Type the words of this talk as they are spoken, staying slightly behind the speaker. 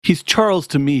He's Charles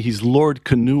to me. He's Lord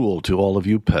Canule to all of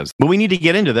you peasants. But we need to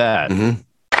get into that. Mm-hmm.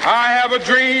 I have a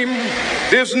dream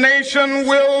this nation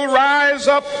will rise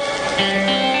up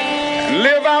and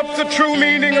live out the true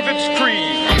meaning of its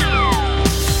creed.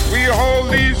 We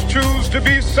hold these truths to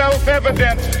be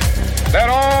self-evident, that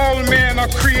all men are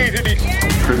created equal.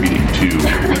 Contributing to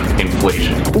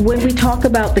inflation. When we talk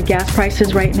about the gas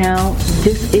prices right now,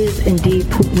 this is indeed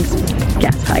Putin's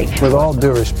gas hike. With all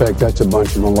due respect, that's a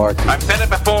bunch of malarkey. I've said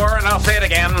it before and I'll say it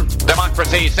again.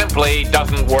 Democracy simply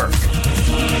doesn't work.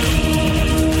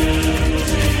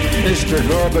 Mr.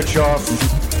 Gorbachev,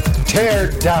 tear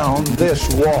down this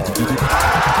wall.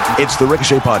 It's the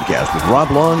Ricochet Podcast with Rob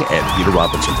Long and Peter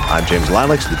Robinson. I'm James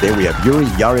Lilacs. Today we have Yuri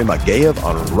Yarimagayev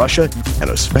on Russia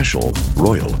and a special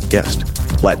royal guest.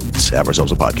 Let's have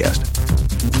ourselves a podcast.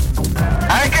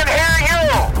 I can hear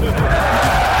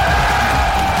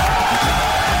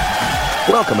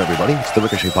you! Welcome, everybody. It's the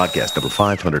Ricochet Podcast, number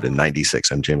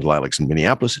 596. I'm James Lilacs in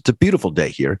Minneapolis. It's a beautiful day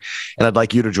here, and I'd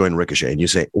like you to join Ricochet. And you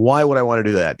say, why would I want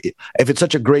to do that? If it's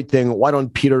such a great thing, why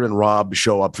don't Peter and Rob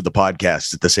show up for the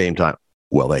podcast at the same time?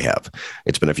 Well, they have.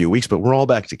 It's been a few weeks, but we're all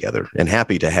back together and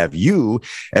happy to have you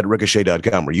at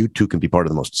ricochet.com, where you too can be part of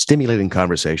the most stimulating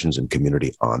conversations and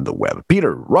community on the web.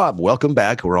 Peter, Rob, welcome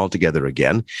back. We're all together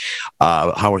again.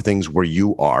 How are things where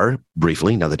you are?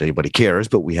 Briefly, not that anybody cares,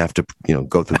 but we have to,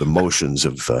 go through the motions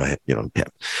of,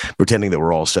 pretending that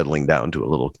we're all settling down to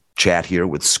a little chat here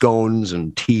with scones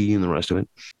and tea and the rest of it.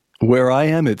 Where I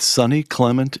am, it's sunny,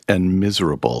 clement, and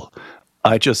miserable.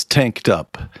 I just tanked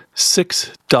up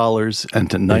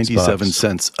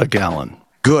 $6.97 a gallon.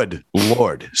 Good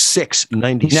Lord,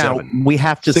 $6.97. Now we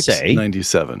have to say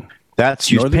 $6.97.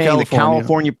 That's you're paying the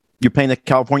California. You're paying the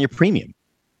California premium.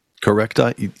 Correct.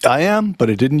 I am,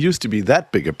 but it didn't used to be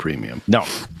that big a premium. No,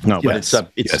 yes.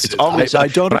 But it's always. I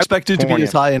don't expect it to be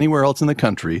as high anywhere else in the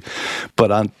country,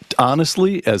 but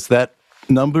honestly, as that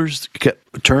numbers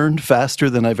turned faster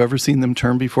than I've ever seen them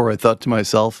turn before, I thought to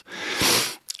myself,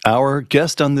 our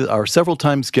several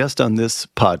times guest on this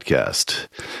podcast,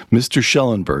 Mr.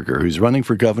 Schellenberger, who's running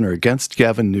for governor against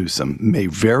Gavin Newsom, may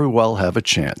very well have a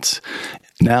chance.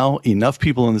 Now, enough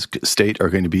people in this state are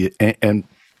going to be, and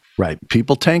right,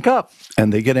 people tank up,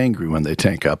 and they get angry when they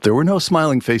tank up. There were no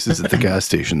smiling faces at the gas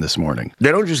station this morning.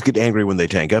 They don't just get angry when they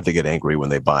tank up, they get angry when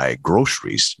they buy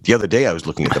groceries. The other day, I was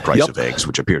looking at the price of eggs,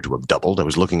 which appear to have doubled.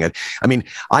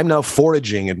 I'm now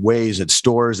foraging at ways at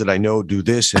stores that I know do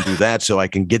this and do that, so I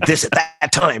can get this at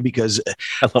that time, because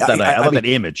I love that. I love that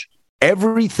image.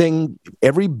 Every baseline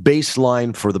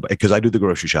because I do the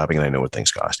grocery shopping and I know what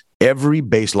things cost. Every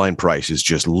baseline price is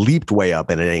just leaped way up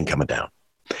and it ain't coming down.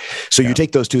 So you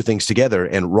take those two things together,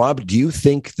 and Rob, do you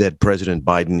think that President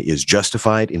Biden is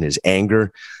justified in his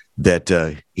anger that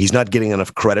he's not getting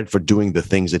enough credit for doing the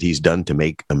things that he's done to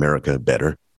make America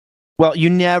better? Well,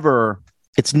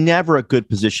 it's never a good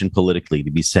position politically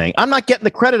to be saying, I'm not getting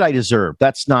the credit I deserve.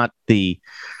 That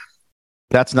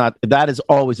is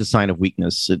always a sign of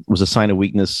weakness. It was a sign of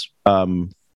weakness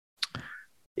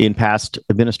in past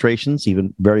administrations,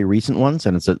 even very recent ones,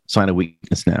 and it's a sign of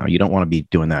weakness now. You don't want to be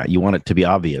doing that. You want it to be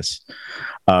obvious.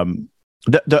 The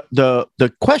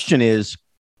question is,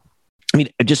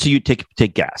 just so you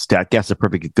take gas. Gas is a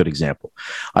perfect good example.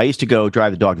 I used to go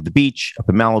drive the dog to the beach up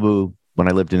in Malibu when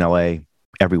I lived in LA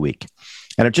every week,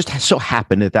 and it just so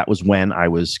happened that was when I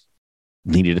was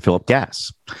needed to fill up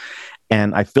gas,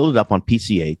 and I filled it up on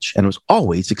PCH, and it was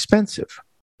always expensive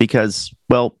because,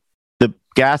 well, the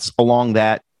gas along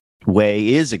that way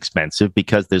is expensive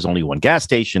because there's only one gas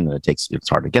station and it's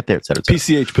hard to get there, et cetera, et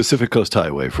cetera. PCH, Pacific Coast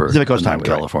Highway, for Pacific Coast Highway,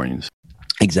 Californians. Right.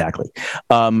 Exactly.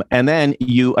 And then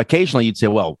you'd say,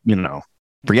 well,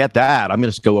 forget that. I'm going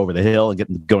to just go over the hill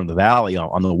and go into the valley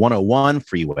on the 101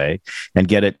 freeway and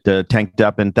get it tanked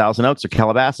up in Thousand Oaks or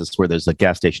Calabasas, where there's a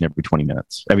gas station every 20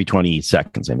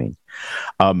 seconds. And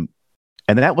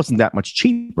that wasn't that much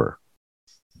cheaper,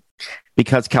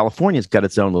 because California's got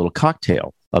its own little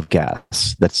cocktail of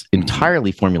gas that's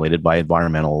entirely formulated by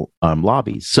environmental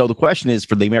lobbies. So the question is,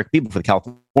 for the American people, for the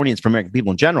Californians, for American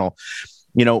people in general,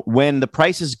 when the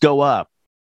prices go up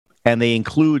and they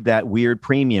include that weird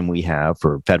premium we have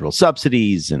for federal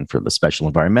subsidies and for the special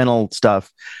environmental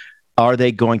stuff, are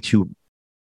they going to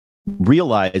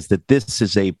realize that this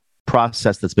is a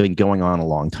process that's been going on a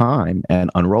long time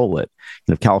and unroll it?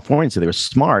 And if Californians, if they were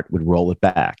smart, would roll it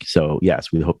back. So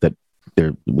yes, we hope that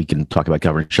we can talk about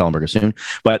Governor Schellenberger soon.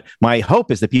 But my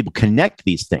hope is that people connect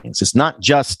these things. It's not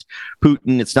just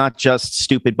Putin. It's not just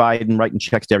stupid Biden writing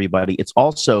checks to everybody. It's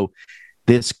also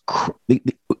this: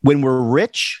 when we're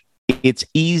rich, it's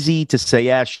easy to say,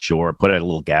 yeah, sure, put a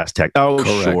little gas tax. Oh,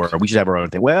 Correct. Sure, we should have our own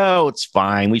thing. Well, it's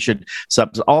fine. We should,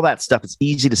 all that stuff. It's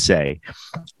easy to say.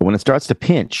 But when it starts to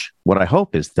pinch, what I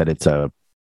hope is that it's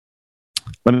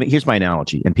here's my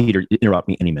analogy, and Peter, interrupt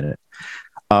me any minute.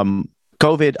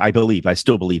 COVID, I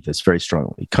still believe this very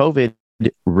strongly. COVID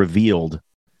revealed,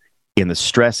 in the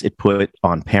stress it put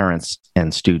on parents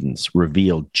and students,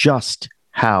 revealed just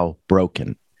how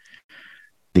broken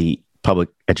the public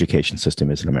education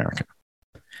system is in America.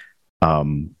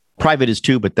 Private is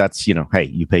too, but that's, hey,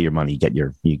 you pay your money, you get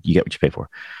what you pay for.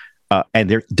 And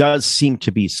there does seem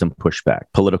to be some pushback,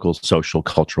 political, social,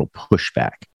 cultural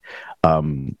pushback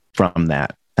from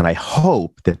that. And I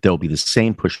hope that there'll be the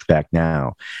same pushback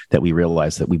now that we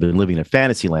realize that we've been living in a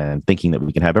fantasy land, thinking that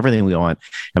we can have everything we want,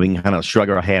 and we can kind of shrug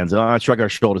our hands, shrug our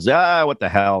shoulders, what the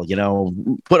hell,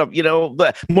 put up,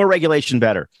 more regulation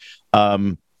better.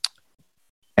 And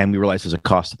we realize there's a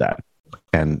cost to that.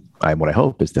 And what I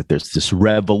hope is that there's this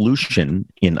revolution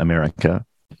in America,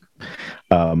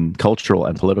 cultural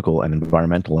and political and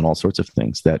environmental and all sorts of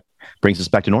things, that brings us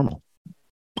back to normal.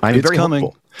 It's very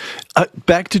coming.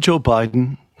 Back to Joe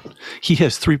Biden. He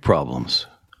has 3 problems.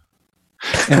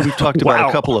 And we've talked about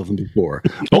a couple of them before.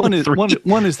 One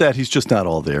is that he's just not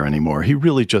all there anymore. He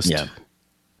really just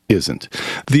isn't.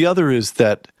 The other is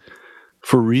that,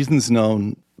 for reasons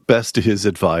known best to his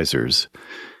advisors,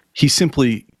 he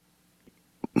simply,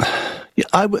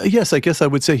 I guess I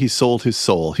would say he sold his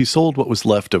soul. He sold what was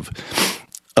left of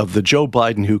the Joe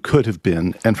Biden who could have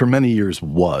been, and for many years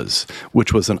was,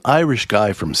 which was an Irish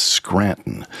guy from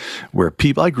Scranton, where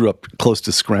I grew up close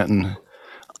to Scranton.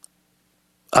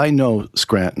 I know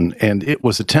Scranton, and it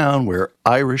was a town where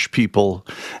Irish people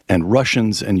and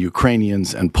Russians and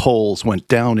Ukrainians and Poles went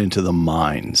down into the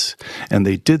mines, and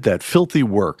they did that filthy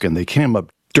work, and they came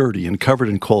up dirty and covered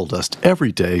in coal dust every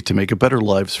day to make a better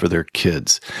lives for their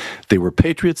kids. They were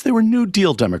patriots. They were New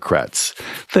Deal Democrats.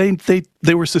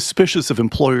 They were suspicious of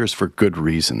employers for good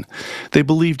reason. They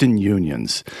believed in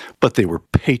unions, but they were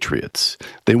patriots.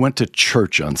 They went to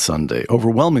church on Sunday,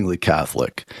 overwhelmingly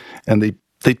Catholic, and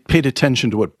they paid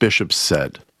attention to what bishops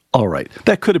said. All right,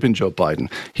 that could have been Joe Biden.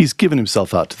 He's given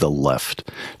himself out to the left,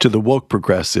 to the woke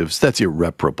progressives. That's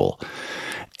irreparable.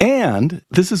 And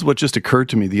this is what just occurred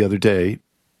to me the other day,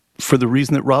 for the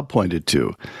reason that Rob pointed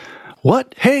to.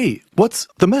 What? Hey, what's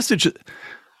the message?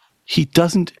 He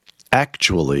doesn't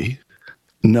actually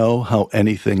know how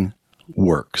anything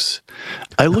works.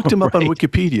 I looked him up on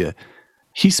Wikipedia.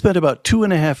 He spent about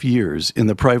 2.5 years in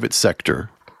the private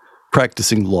sector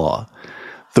practicing law.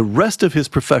 The rest of his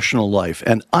professional life,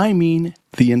 and I mean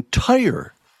the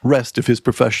entire rest of his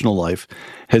professional life,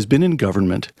 has been in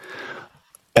government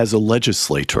as a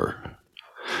legislator.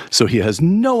 So he has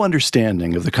no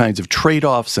understanding of the kinds of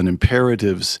trade-offs and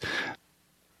imperatives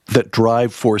that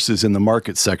drive forces in the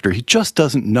market sector. He just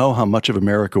doesn't know how much of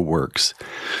America works.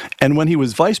 And when he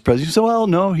was vice president, he said, well,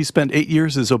 no, he spent 8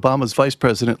 years as Obama's vice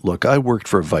president. Look, I worked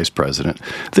for a vice president.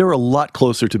 They're a lot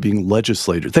closer to being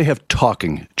legislators. They have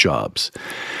talking jobs.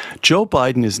 Joe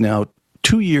Biden is now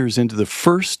 2 years into the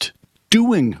first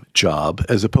doing job,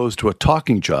 as opposed to a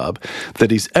talking job,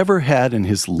 that he's ever had in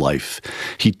his life.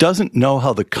 He doesn't know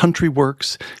how the country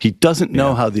works. He doesn't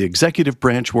know how the executive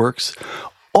branch works.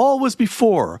 All was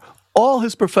before. All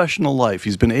his professional life,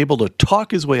 he's been able to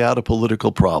talk his way out of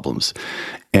political problems,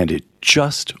 and it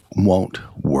just won't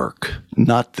work.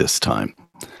 Not this time.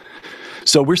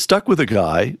 So we're stuck with a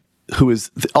guy who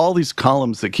is all these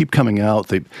columns that keep coming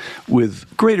out, with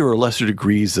greater or lesser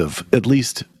degrees of at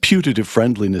least putative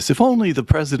friendliness. If only the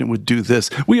president would do this.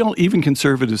 Even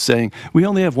conservatives saying, we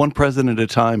only have one president at a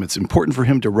time. It's important for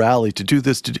him to rally, to do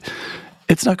this.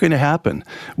 It's not going to happen.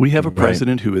 We have a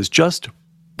president who is just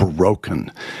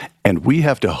broken, and we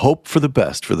have to hope for the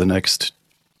best for the next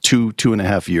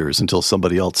 2.5 years until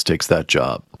somebody else takes that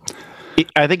job.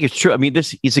 I think it's true. I mean,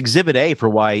 this is exhibit A for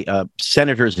why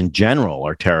senators in general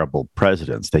are terrible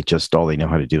presidents. All they know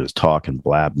how to do is talk and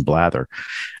blab and blather.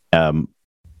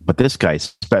 But this guy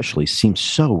especially seems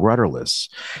so rudderless,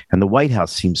 and the White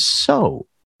House seems so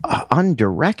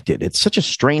undirected. It's such a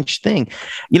strange thing.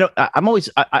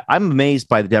 I'm amazed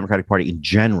by the Democratic Party in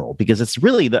general, because it's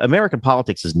really, the American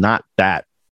politics is not that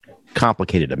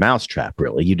complicated a mousetrap,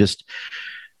 really.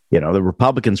 The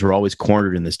Republicans are always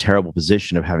cornered in this terrible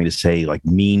position of having to say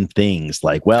mean things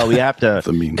like, well, we have to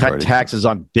cut taxes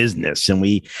on business, and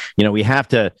we have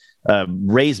to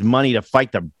raise money to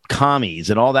fight the commies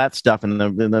and all that stuff. And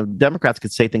the Democrats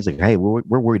could say things like, hey, we're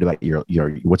worried about your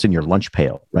what's in your lunch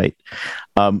pail, right?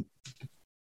 But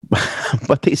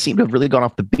they seem to have really gone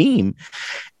off the beam.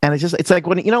 And it's like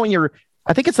when you're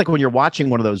I think it's like when you're watching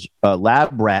one of those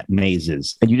lab rat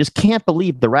mazes, and you just can't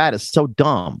believe the rat is so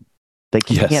dumb. They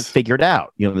can't figure it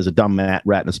out. There's a dumb rat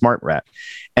and a smart rat.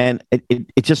 And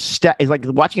it just it's like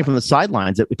watching it from the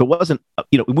sidelines. If it wasn't,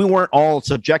 we weren't all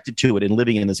subjected to it and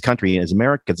living in this country as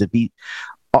Americans, it'd be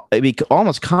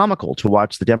almost comical to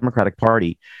watch the Democratic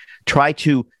Party try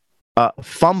to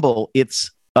fumble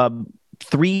its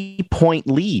 3-point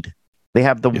lead. They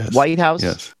have the White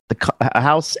House, the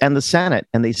House, and the Senate,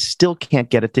 and they still can't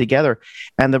get it together.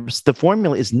 And the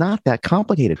formula is not that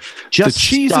complicated. Just the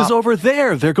cheese is over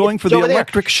there. They're going for the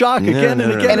electric shock again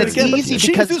and again. And it's easy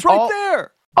because the cheese is right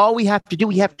there. All we have to do,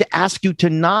 we have to ask you to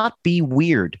not be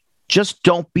weird. Just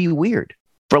don't be weird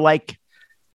for like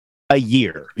a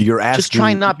year. You're asking, just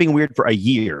try not being weird for a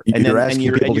year. You're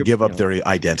asking people to give up their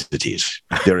identities,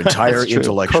 their entire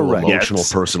intellectual, emotional,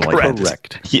 personal identities.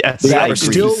 Correct. Yes, they're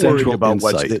still worried about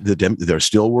what's they're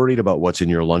still worried about what's in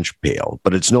your lunch pail,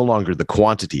 but it's no longer the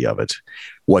quantity of it.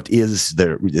 What is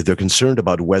they're concerned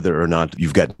about whether or not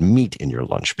you've got meat in your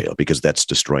lunch pail, because that's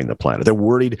destroying the planet. They're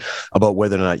worried about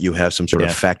whether or not you have some sort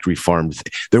of factory farmed.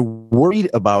 They're worried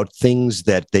about things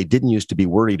that they didn't used to be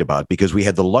worried about because we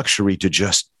had the luxury to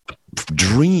just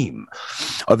dream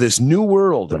of this new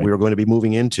world that we were going to be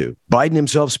moving into. Biden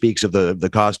himself speaks of the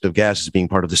cost of gas as being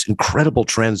part of this incredible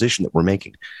transition that we're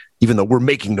making, even though we're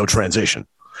making no transition.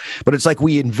 But it's like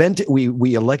we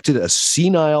elected a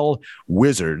senile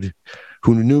wizard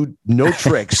who knew no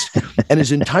tricks, and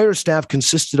his entire staff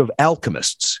consisted of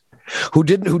alchemists who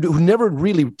never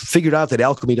really figured out that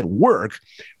alchemy didn't work,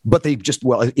 but they just,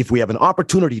 if we have an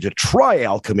opportunity to try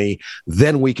alchemy,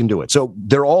 then we can do it. So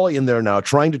they're all in there now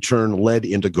trying to turn lead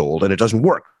into gold, and it doesn't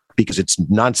work because it's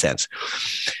nonsense.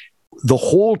 The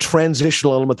whole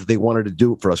transitional element that they wanted to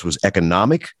do for us was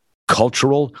economic,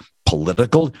 cultural,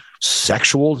 political,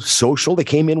 sexual, social. They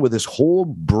came in with this whole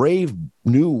brave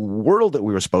new world that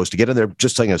we were supposed to get, and they're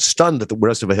just saying stunned that the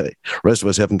rest of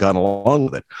us haven't gone along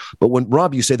with it. But when,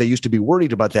 Rob, you say they used to be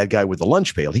worried about that guy with the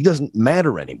lunch pail, he doesn't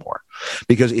matter anymore,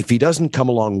 because if he doesn't come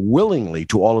along willingly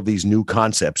to all of these new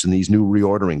concepts and these new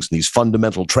reorderings and these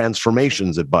fundamental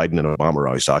transformations that Biden and Obama are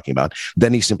always talking about,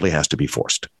 then he simply has to be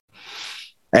forced.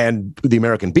 And the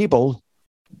American people,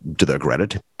 to their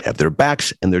credit, have their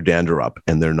backs and their dander up,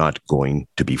 and they're not going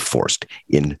to be forced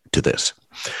into this.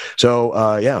 So,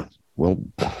 well,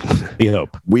 we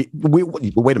hope. We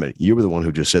wait a minute. You were the one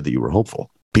who just said that you were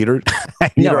hopeful, Peter.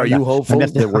 Are you hopeful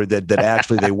that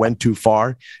actually they went too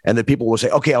far, and that people will say,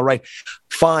 "Okay, all right,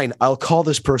 fine, I'll call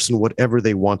this person whatever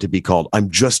they want to be called. I'm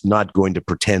just not going to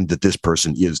pretend that this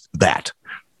person is that."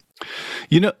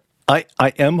 I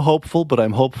am hopeful, but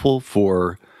I'm hopeful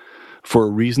for a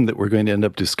reason that we're going to end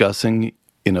up discussing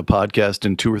in a podcast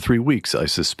in 2 or 3 weeks, I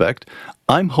suspect.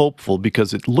 I'm hopeful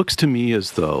because it looks to me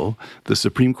as though the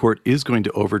Supreme Court is going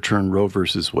to overturn Roe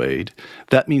versus Wade.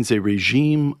 That means a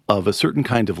regime of a certain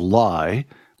kind of lie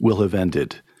will have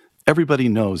ended. Everybody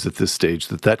knows at this stage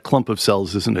that clump of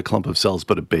cells isn't a clump of cells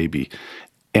but a baby.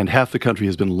 And half the country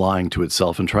has been lying to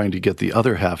itself and trying to get the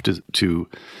other half to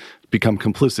become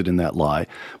complicit in that lie.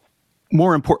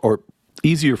 More important, or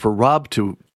easier for Rob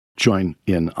to join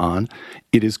in on,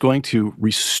 it is going to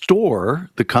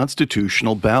restore the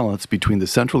constitutional balance between the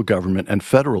central government and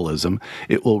federalism.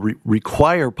 It will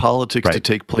require politics to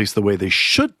take place the way they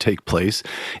should take place,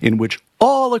 in which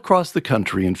all across the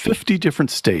country, in 50 different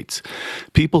states,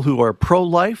 people who are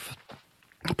pro-life,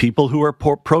 people who are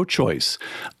pro-choice,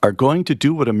 are going to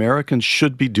do what Americans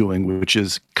should be doing, which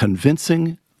is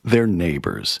convincing their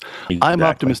neighbors. Exactly. I'm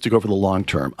optimistic over the long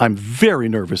term. I'm very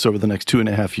nervous over the next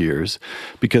 2.5 years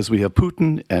because we have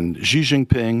Putin and Xi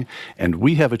Jinping, and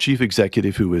we have a chief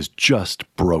executive who is just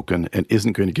broken and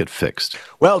isn't going to get fixed.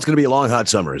 Well, it's going to be a long, hot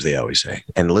summer, as they always say.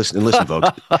 And listen, folks,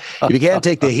 if you can't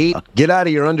take the heat, get out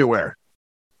of your underwear.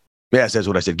 Yes, that's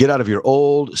what I said. Get out of your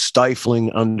old,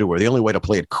 stifling underwear. The only way to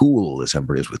play it cool this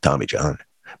summer is with Tommy John.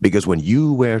 Because when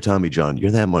you wear Tommy John, you're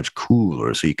that much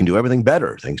cooler, so you can do everything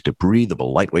better thanks to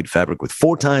breathable, lightweight fabric with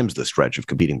 4 times the stretch of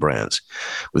competing brands.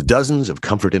 With dozens of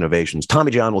comfort innovations, Tommy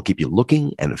John will keep you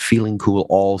looking and feeling cool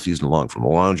all season long, from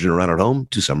lounging around at home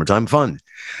to summertime fun.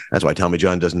 That's why Tommy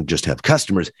John doesn't just have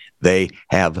customers, they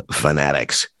have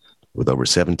fanatics. With over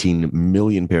 17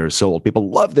 million pairs sold, people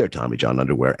love their Tommy John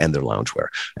underwear and their loungewear,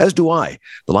 as do I.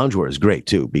 The loungewear is great,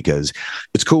 too, because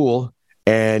it's cool,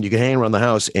 and you can hang around the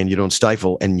house and you don't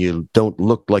stifle and you don't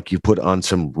look like you put on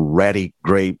some ratty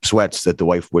gray sweats that the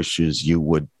wife wishes you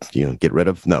would, get rid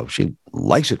of. No, she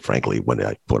likes it, frankly, when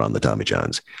I put on the Tommy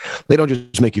Johns. They don't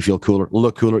just make you feel cooler,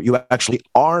 look cooler. You actually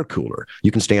are cooler.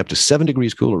 You can stay up to 7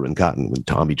 degrees cooler in cotton with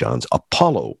Tommy John's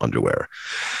Apollo underwear.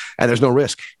 And there's no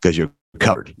risk because you're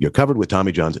covered. You're covered with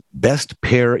Tommy John's best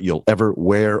pair you'll ever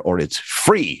wear, or it's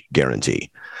free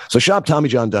guarantee. So shop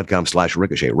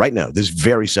TommyJohn.com/ricochet right now, this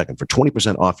very second, for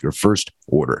 20% off your first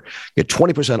order. Get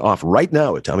 20% off right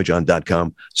now at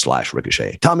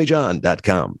TommyJohn.com/ricochet.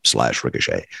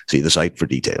 TommyJohn.com/ricochet. See the site for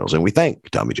details. And we thank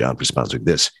Tommy John for sponsoring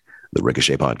this, the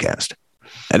Ricochet Podcast.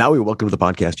 And now we welcome to the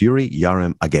podcast Yuri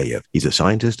Yarim Agayev. He's a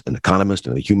scientist, an economist,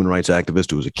 and a human rights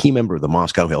activist who is a key member of the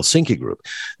Moscow-Helsinki Group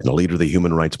and a leader of the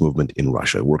human rights movement in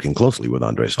Russia, working closely with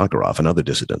Andrei Sakharov and other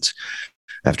dissidents.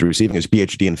 After receiving his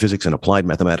PhD in physics and applied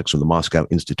mathematics from the Moscow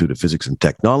Institute of Physics and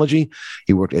Technology,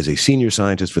 he worked as a senior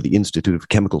scientist for the Institute of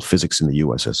Chemical Physics in the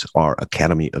USSR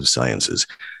Academy of Sciences.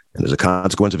 And as a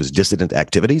consequence of his dissident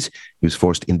activities, he was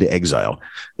forced into exile.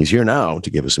 He's here now to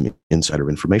give us some insider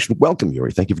information. Welcome,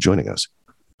 Yuri. Thank you for joining us.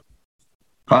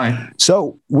 Hi.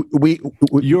 So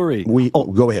Yuri,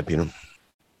 go ahead, Peter.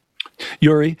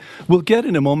 Yuri, we'll get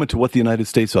in a moment to what the United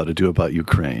States ought to do about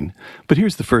Ukraine. But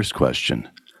here's the first question.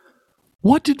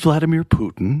 What did Vladimir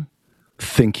Putin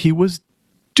think he was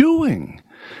doing?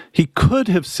 He could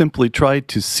have simply tried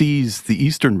to seize the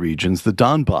eastern regions, the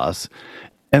Donbass,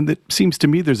 and it seems to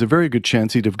me there's a very good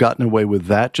chance he'd have gotten away with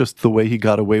that just the way he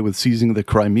got away with seizing the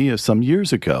Crimea some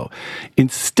years ago.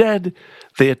 Instead,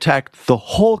 they attacked the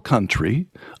whole country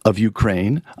of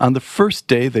Ukraine. On the first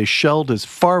day, they shelled as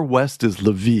far west as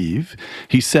Lviv.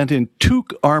 He sent in 2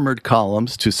 armored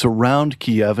columns to surround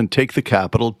Kiev and take the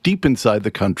capital deep inside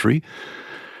the country.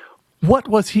 What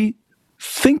was he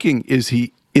thinking? Is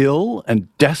he ill and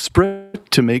desperate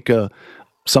to make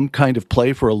some kind of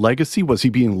play for a legacy? Was he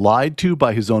being lied to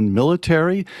by his own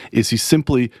military? Is he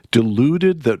simply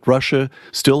deluded that Russia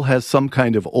still has some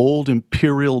kind of old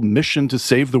imperial mission to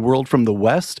save the world from the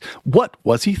West? What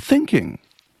was he thinking?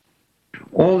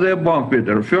 All the above,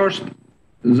 Peter. First,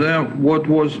 what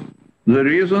was the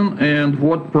reason and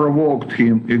what provoked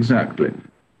him exactly.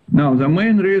 Now, the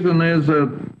main reason is that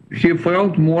he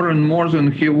felt more and more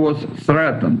that he was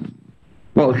threatened.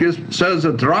 Well, he says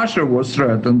that Russia was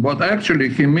threatened, but actually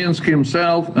he means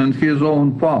himself and his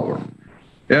own power.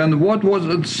 And what was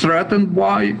it threatened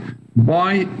by?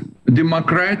 By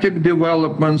democratic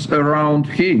developments around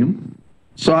him.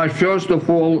 So first of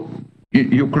all,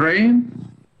 Ukraine,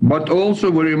 but also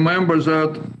we remember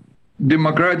that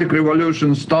democratic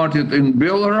revolution started in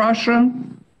Belarus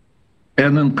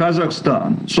and in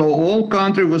Kazakhstan. So all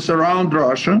countries around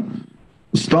Russia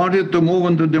started to move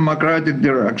in the democratic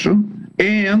direction.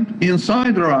 And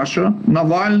inside Russia,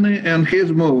 Navalny and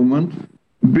his movement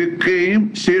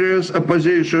became serious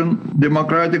opposition,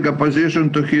 democratic opposition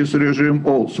to his regime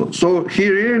also. So he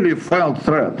really felt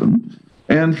threatened,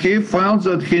 and he felt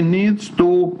that he needs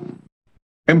to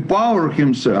empower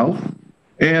himself.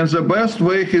 And the best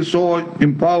way he saw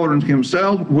empowering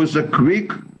himself was a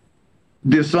quick,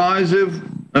 decisive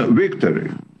victory.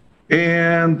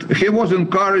 And he was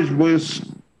encouraged with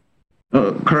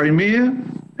Crimea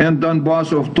and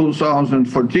Donbass of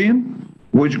 2014,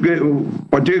 which gave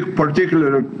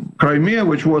particularly Crimea,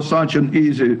 which was such an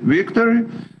easy victory.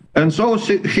 And so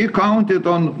he counted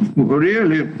on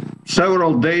really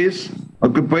several days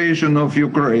occupation of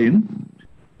Ukraine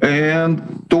and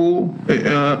to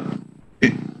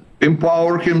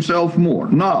empower himself more.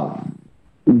 Now,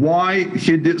 why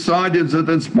he decided that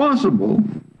it's possible?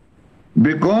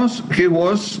 Because he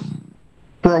was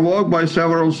provoked by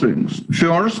several things.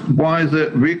 First, by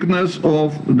the weakness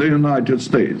of the United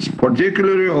States,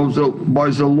 particularly by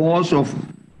the loss of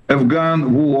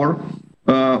Afghan war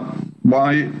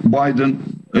by Biden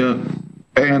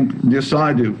and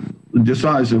decisive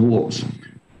loss.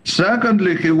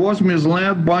 Secondly, he was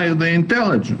misled by the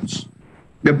intelligence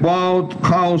about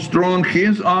how strong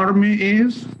his army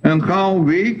is and how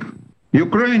weak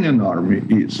Ukrainian army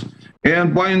is.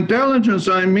 And by intelligence,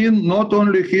 I mean not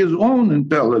only his own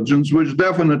intelligence, which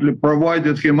definitely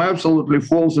provided him absolutely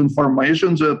false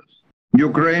information that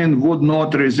Ukraine would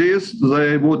not resist,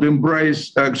 they would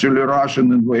embrace actually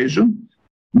Russian invasion.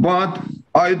 But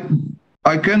I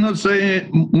cannot say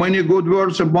many good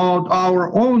words about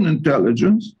our own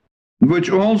intelligence,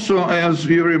 which also, as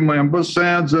you remember,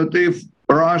 said that if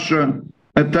Russia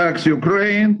attacks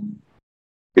Ukraine,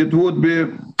 it would be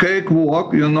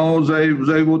cakewalk,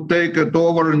 they would take it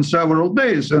over in several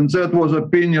days. And that was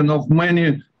opinion of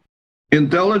many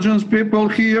intelligence people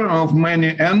here, of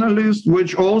many analysts,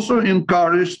 which also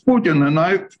encouraged Putin. And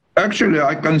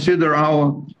I consider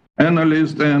our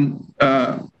analysts and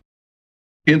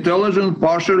intelligence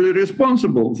partially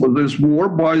responsible for this war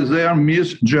by their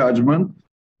misjudgment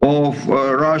of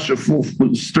Russia,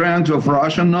 strength of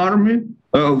Russian army,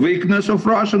 weakness of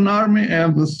Russian army,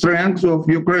 and the strength of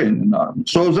Ukrainian army.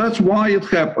 So that's why it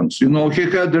happens. He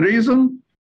had a reason,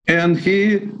 and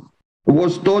he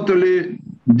was totally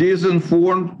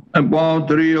disinformed about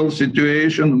the real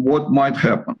situation, what might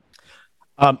happen.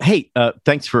 Hey,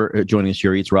 thanks for joining us,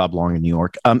 Yuri. It's Rob Long in New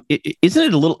York. Isn't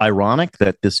it a little ironic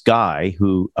that this guy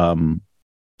who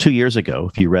 2 years ago,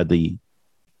 if you read the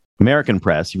American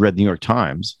press, you read the New York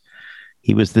Times,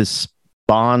 he was this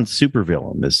Bond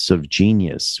supervillain, this sort of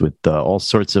genius with all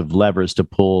sorts of levers to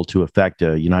pull to affect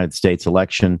a United States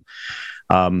election,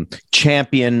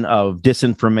 champion of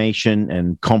disinformation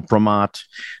and compromat.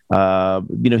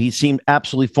 He seemed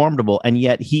absolutely formidable, and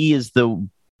yet he is the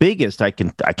biggest. I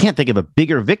can't think of a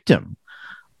bigger victim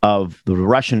of the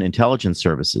Russian intelligence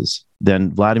services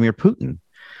than Vladimir Putin.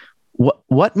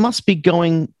 What must be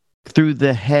going through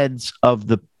the heads of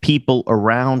the people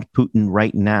around Putin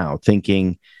right now,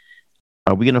 thinking,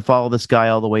 are we going to follow this guy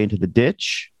all the way into the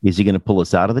ditch? Is he going to pull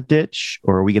us out of the ditch,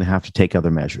 or are we going to have to take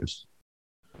other measures?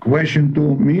 Question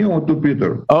to me or to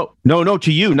Peter? Oh, no,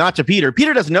 to you, not to Peter.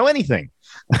 Peter doesn't know anything.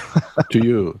 To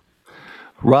you.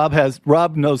 Rob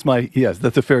knows yes,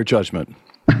 that's a fair judgment.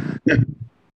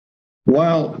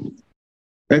 Well,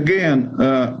 again,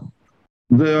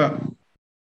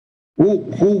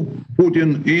 who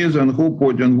Putin is and who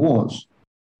Putin was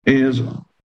is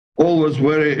always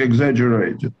very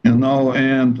exaggerated,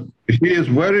 and he is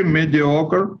very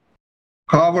mediocre,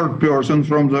 covered person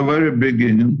from the very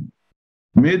beginning,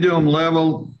 medium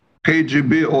level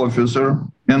KGB officer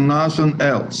and nothing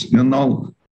else,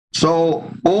 So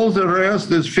all the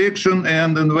rest is fiction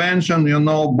and invention,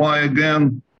 by,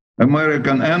 again,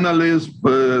 American analysts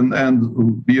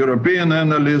and European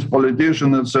analysts,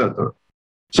 politicians, etc.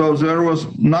 So there was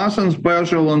nothing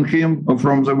special on him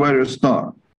from the very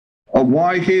start.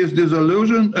 Why he is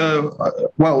disillusioned,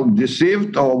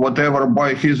 deceived or whatever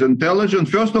by his intelligence.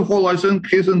 First of all, I think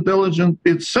his intelligence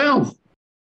itself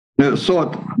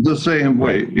thought the same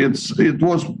way. It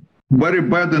was very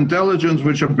bad intelligence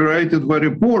which operated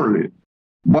very poorly.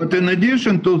 But in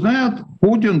addition to that,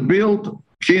 Putin built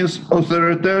his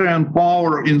authoritarian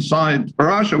power inside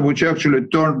Russia, which actually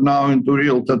turned now into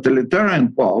real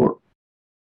totalitarian power,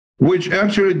 which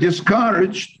actually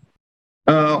discouraged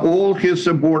all his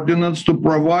subordinates to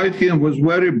provide him with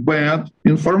very bad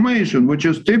information, which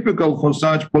is typical for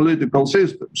such political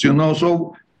systems,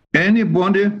 So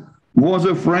anybody was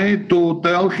afraid to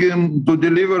tell him, to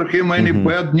deliver him any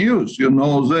bad news.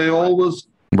 They always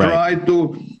try to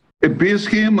appease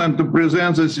him and to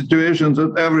present the situation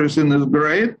that everything is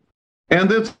great. And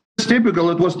it's typical.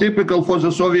 It was typical for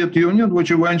the Soviet Union,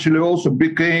 which eventually also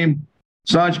became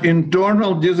such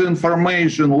internal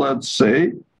disinformation, let's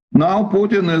say. Now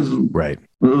Putin is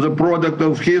the product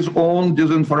of his own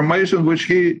disinformation, which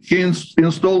he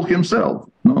installed himself.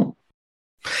 No?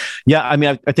 Yeah, I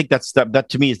mean, I think that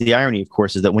to me is the irony, of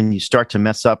course, is that when you start to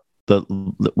mess up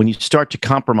when you start to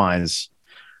compromise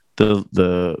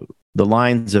the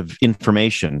lines of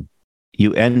information,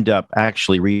 you end up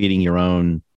actually reading your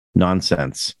own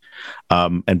nonsense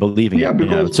and believing it.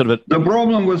 Because the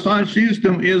problem with such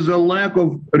system is a lack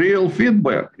of real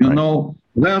feedback.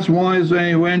 That's why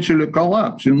they eventually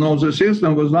collapse. The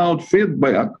system without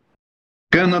feedback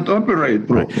cannot operate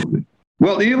properly. Right.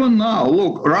 Well, even now,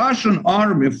 look, Russian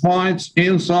army fights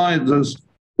inside this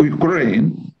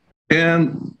Ukraine,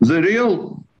 and the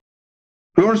real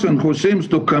person who seems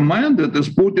to command it is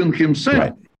Putin himself.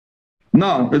 Right.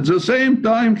 Now, at the same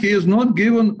time, he is not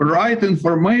given right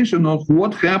information of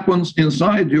what happens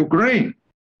inside Ukraine.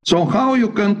 So how you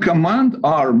can command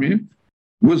army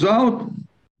without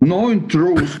knowing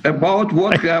truth about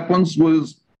what happens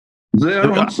with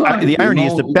their own side? The irony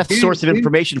is the best source of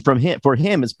information for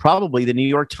him is probably the New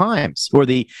York Times or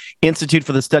the Institute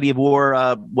for the Study of War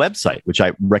website, which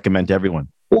I recommend to everyone.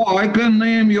 Well, I can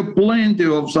name you plenty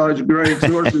of such great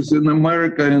sources in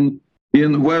America and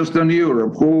in Western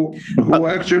Europe who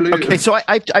actually... Okay, so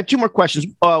I have two more questions.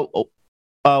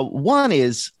 One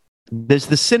is, there's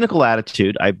the cynical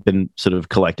attitude I've been sort of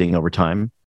collecting over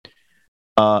time.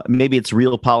 Maybe it's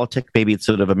realpolitik, maybe it's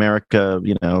sort of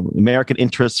American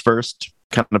interests first,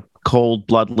 kind of cold,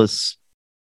 bloodless,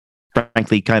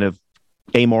 frankly, kind of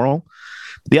amoral.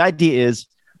 The idea is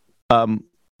the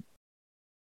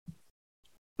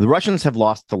Russians have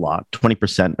lost a lot,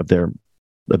 20% of their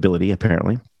ability,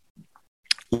 apparently.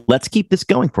 Let's keep this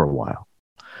going for a while.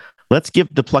 Let's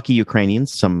give the plucky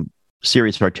Ukrainians some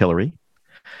serious artillery.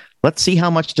 Let's see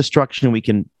how much destruction we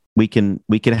can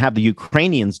have the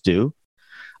Ukrainians do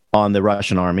on the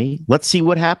Russian army. Let's see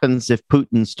what happens if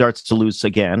Putin starts to lose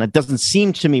again. It doesn't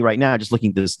seem to me right now, just looking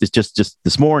at this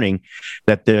this morning,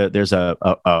 that there's a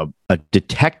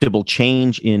detectable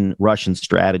change in Russian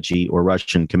strategy or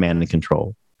Russian command and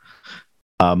control.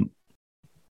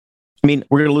 I mean,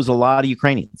 we're going to lose a lot of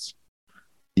Ukrainians.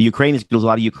 The Ukrainians lose a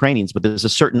lot of Ukrainians, but there's a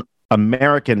certain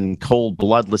American cold,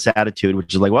 bloodless attitude,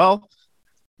 which is like, well,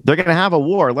 they're going to have a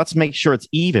war. Let's make sure it's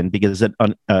even, because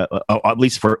at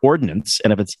least for ordnance,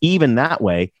 and if it's even that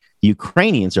way,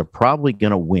 Ukrainians are probably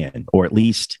going to win, or at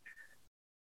least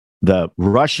the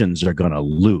Russians are going to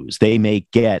lose. They may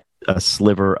get a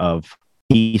sliver of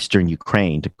eastern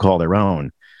Ukraine to call their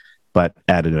own, but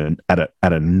at an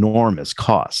enormous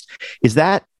cost. Is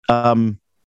that what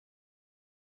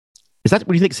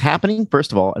you think is happening,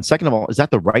 first of all? And second of all, is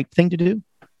that the right thing to do?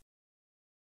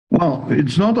 Well,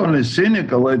 it's not only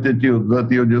cynical attitude that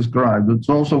you described, it's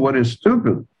also very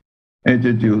stupid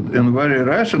attitude and very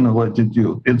rational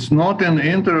attitude. It's not in the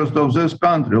interest of this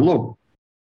country. Look,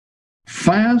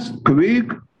 fast, quick,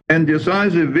 and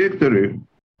decisive victory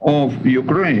of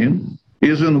Ukraine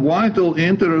is in vital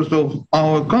interest of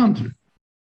our country.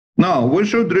 Now, we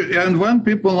should, and when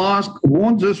people ask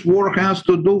what this war has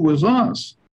to do with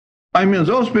us, I mean,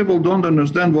 those people don't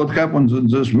understand what happens in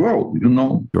this world, you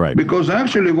know? Right. Because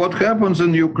actually what happens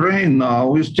in Ukraine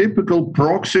now is typical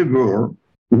proxy war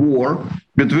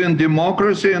between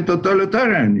democracy and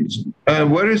totalitarianism.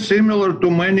 Very similar to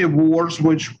many wars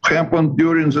which happened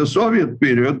during the Soviet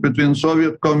period between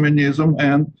Soviet communism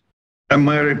and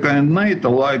America and NATO,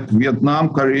 like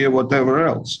Vietnam, Korea, whatever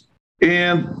else.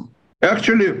 And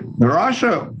actually,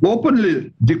 Russia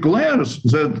openly declares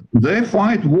that they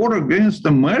fight war against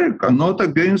America, not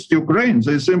against Ukraine.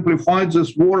 They simply fight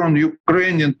this war on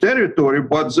Ukrainian territory,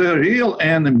 but their real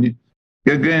enemy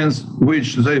against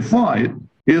which they fight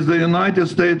is the United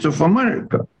States of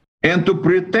America. And to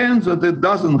pretend that it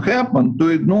doesn't happen, to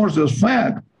ignore this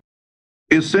fact,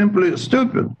 is simply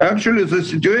stupid. Actually, the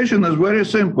situation is very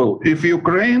simple. If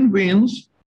Ukraine wins,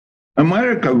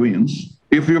 America wins.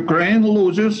 If Ukraine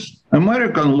loses,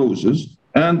 America loses.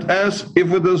 And as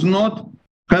if it is not,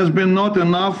 has been not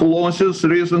enough losses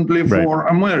recently for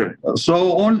America.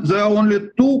 So there are only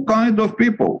two kinds of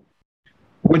people,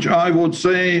 which I would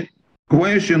say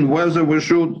question whether we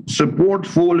should support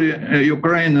fully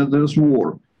Ukraine in this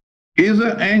war.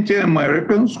 Either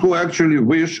anti-Americans who actually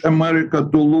wish America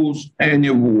to lose any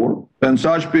war, and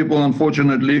such people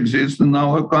unfortunately exist in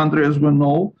our country, as we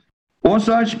know, or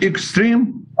such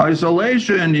extreme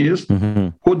isolationists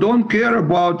who don't care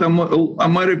about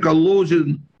America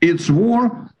losing its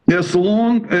war as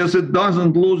long as it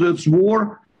doesn't lose its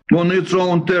war on its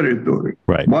own territory.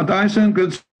 Right. But I think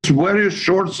it's a very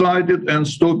short-sighted and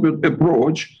stupid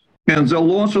approach, and the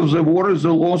loss of the war is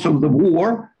the loss of the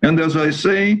war. And as I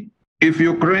say, if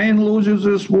Ukraine loses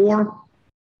this war,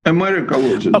 America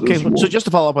loses this war. So just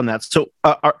to follow up on that, so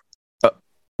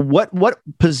what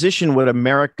position would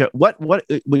America? What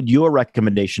would your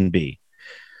recommendation be?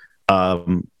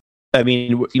 I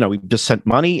mean, we just sent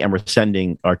money and we're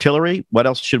sending artillery. What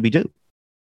else should we do?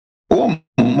 Oh,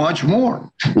 much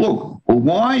more. Look,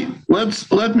 why?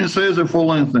 Let me say the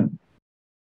following thing.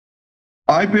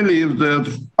 I believe that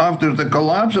after the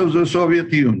collapse of the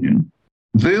Soviet Union,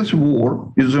 this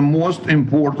war is the most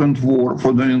important war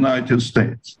for the United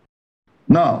States.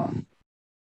 Now,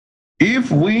 if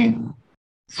we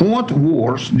fought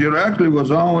wars directly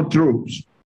with our troops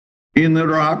in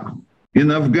Iraq, in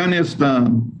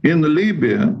Afghanistan, in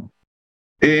Libya,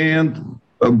 and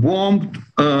bombed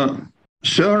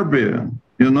Serbia,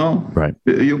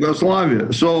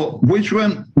 Yugoslavia, so which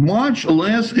were much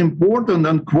less important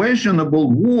and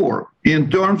questionable war in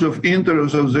terms of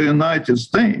interests of the United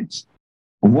States.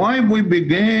 Why we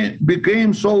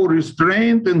became so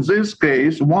restrained in this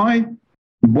case? Why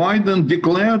Biden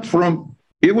declared from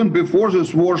even before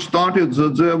this war started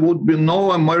that there would be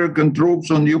no American troops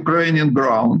on Ukrainian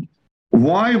ground?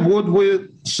 Why would we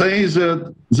say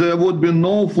that there would be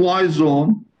no fly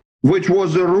zone, which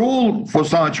was a rule for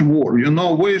such war?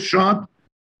 We shot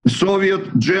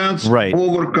Soviet jets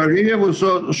over Korea, we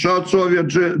shot Soviet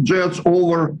jets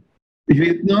over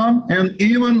Vietnam, and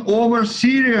even over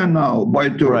Syria now by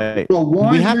Turkey. Right. So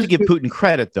we have to give Putin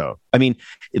credit, though. I mean,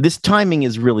 this timing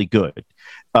is really good.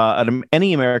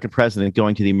 Any American president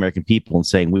going to the American people and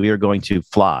saying, we are going to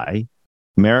fly,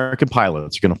 American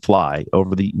pilots are going to fly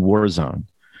over the war zone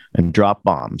and drop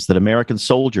bombs, that American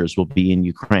soldiers will be in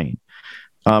Ukraine.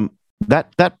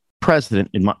 That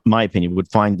president, in my opinion,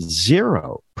 would find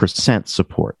 0%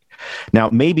 support. Now,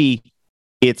 maybe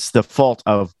it's the fault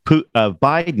of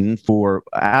Biden for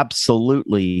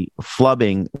absolutely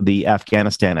flubbing the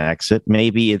Afghanistan exit.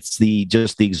 Maybe it's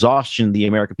just the exhaustion the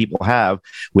American people have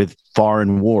with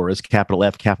foreign wars, capital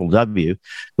F, capital W.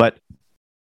 But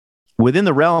within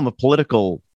the realm of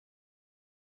political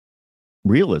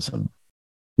realism,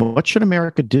 what should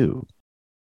America do?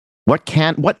 What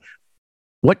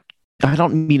I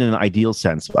don't mean in an ideal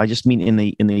sense. I just mean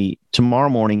in the tomorrow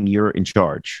morning you're in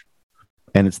charge,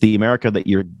 and it's the America that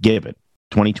you're given,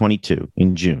 2022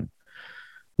 in June.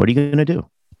 What are you going to do?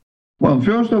 Well,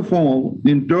 first of all,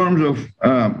 in terms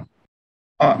of,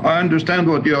 I understand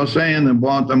what you're saying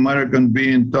about Americans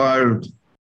being tired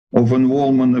of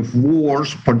involvement of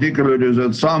wars, particularly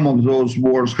that some of those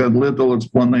wars had little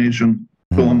explanation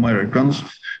to Americans.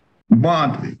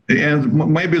 But and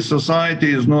maybe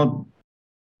society is not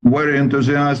very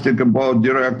enthusiastic about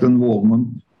direct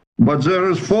involvement, but there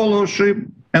is followership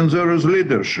and there is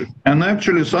leadership. And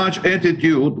actually such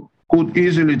attitude could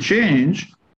easily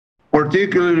change,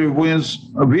 particularly with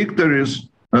victories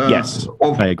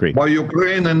I agree. by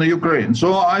Ukraine and Ukraine.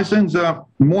 So I think the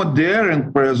more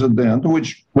daring president,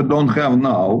 which we don't have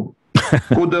now,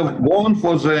 could have gone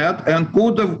for that and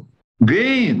could have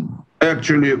gained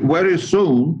actually very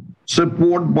soon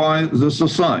support by the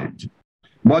society.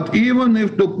 But even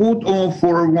if to put off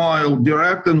for a while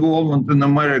direct involvement in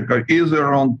America,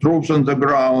 either on troops on the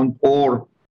ground or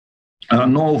a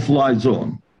no-fly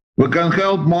zone, we can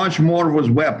help much more with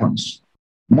weapons,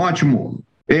 much more.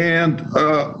 And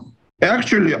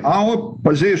actually, our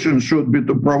position should be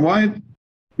to provide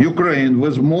Ukraine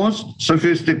with most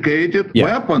sophisticated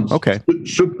weapons,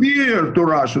 superior to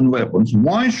Russian weapons.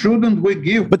 Why shouldn't we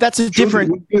give? But that's a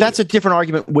different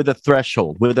argument with a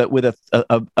threshold, with a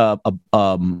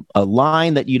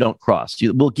line that you don't cross.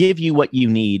 We'll give you what you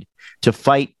need to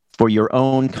fight for your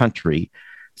own country,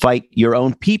 fight your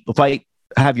own people,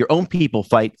 have your own people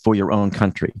fight for your own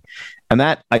country, and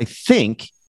that I think.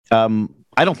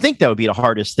 I don't think that would be the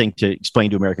hardest thing to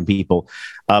explain to American people,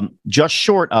 just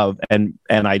short of, and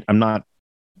I'm not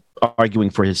arguing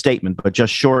for his statement, but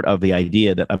just short of the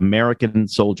idea that American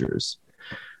soldiers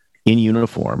in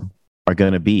uniform are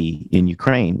going to be in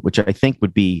Ukraine, which I think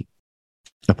would be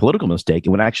a political mistake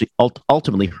and would actually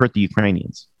ultimately hurt the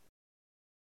Ukrainians.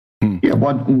 Yeah,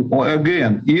 but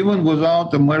again, even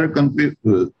without American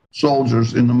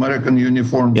soldiers in American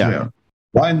uniforms there,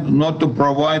 why not to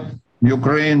provide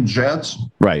Ukraine jets?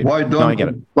 Right. Why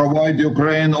don't provide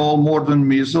Ukraine all modern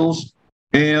missiles?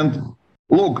 And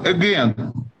look, again,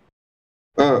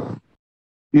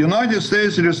 United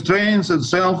States restrains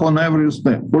itself on every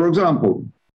step. For example,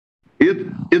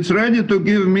 it's ready to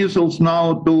give missiles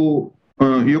now to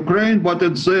Ukraine, but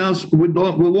it says we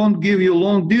won't give you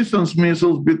long distance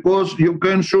missiles because you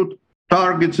can shoot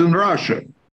targets in Russia.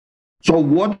 So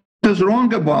what is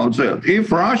wrong about that?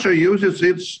 If Russia uses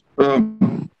its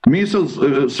missiles,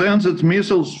 sends its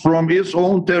missiles from its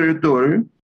own territory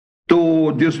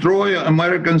to destroy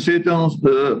American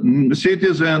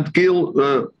cities and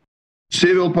kill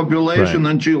civil population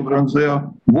and children there,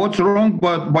 what's wrong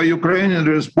by Ukraine in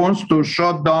response to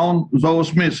shut down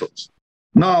those missiles?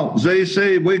 Now, they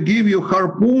say, we give you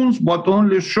harpoons, but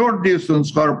only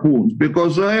short-distance harpoons,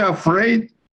 because they are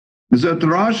afraid that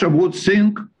Russia would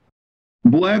sink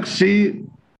Black Sea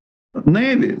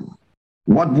Navy.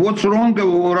 What's wrong?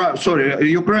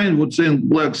 Ukraine would sink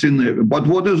Black Sea Navy. But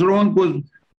what is wrong with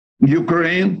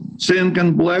Ukraine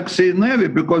sinking Black Sea Navy?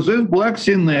 Because this Black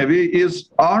Sea Navy is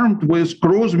armed with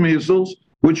cruise missiles,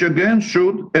 which again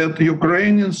shoot at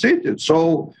Ukrainian cities.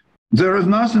 So there is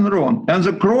nothing wrong. And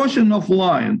the crossing of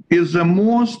line is the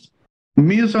most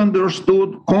misunderstood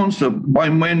concept by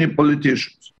many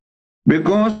politicians.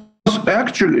 Because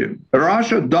actually,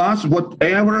 Russia does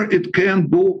whatever it can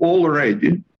do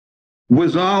already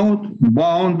without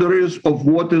boundaries of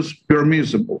what is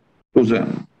permissible to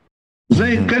them.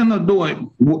 They cannot do it.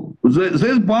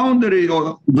 This boundary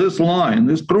or this line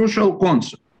is crucial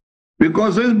concept,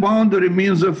 because this boundary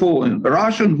means the following.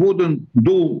 Russia wouldn't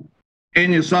do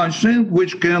any such thing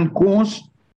which can cause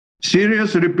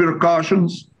serious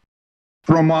repercussions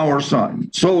from our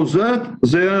side. So that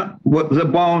the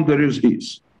boundaries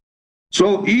is.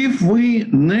 So if we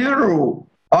narrow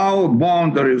our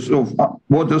boundaries of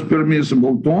what is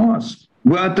permissible to us,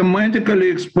 we automatically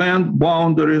expand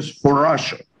boundaries for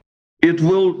Russia. It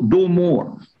will do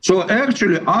more. So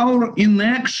actually our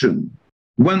inaction,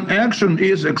 when action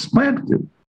is expected,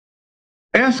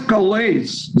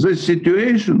 escalates the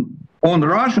situation on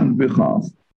Russian behalf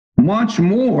much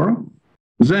more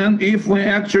than if we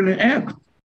actually act.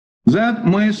 That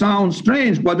may sound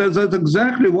strange, but that's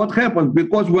exactly what happens,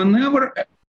 because whenever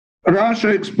Russia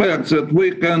expects that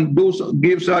we can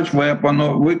give such weapon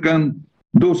or we can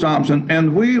do something,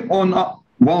 and we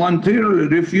voluntarily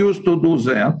refuse to do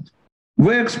that,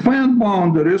 we expand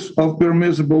boundaries of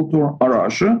permissible to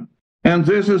Russia, and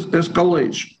this is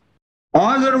escalation.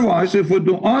 Otherwise, if we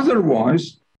do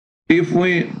otherwise, if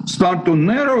we start to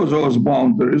narrow those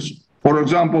boundaries, for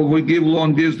example, we give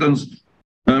long distance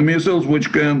missiles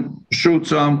which can shoot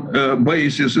some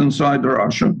bases inside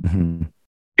Russia. Mm-hmm.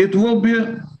 It will be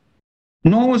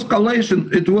no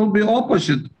escalation. It will be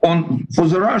opposite for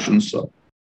the Russian side.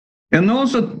 And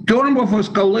also, term of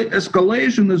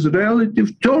escalation is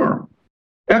relative term.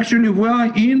 Actually, we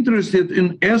are interested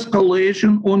in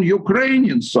escalation on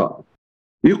Ukrainian side.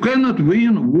 You cannot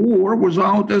win war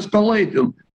without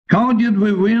escalating. How did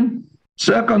we win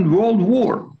Second World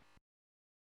War?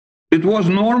 It was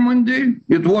Normandy,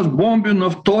 it was bombing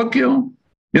of Tokyo,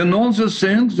 and all the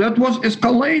things. That was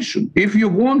escalation. If you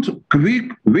want quick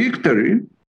victory,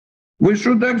 we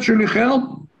should actually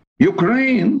help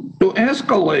Ukraine to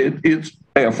escalate its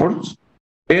efforts,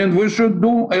 and we should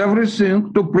do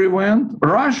everything to prevent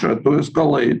Russia to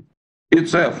escalate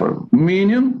its effort,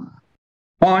 meaning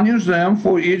punish them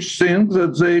for each thing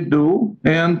that they do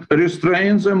and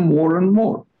restrain them more and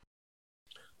more.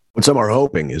 What some are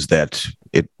hoping is that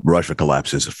Russia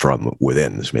collapses from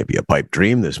within. This may be a pipe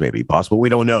dream. This may be possible. We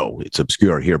don't know. It's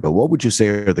obscure here. But what would you say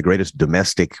are the greatest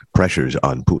domestic pressures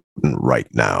on Putin right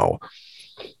now?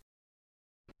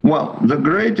 Well, the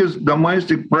greatest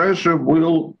domestic pressure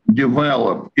will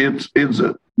develop. It's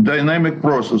a dynamic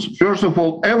process. First of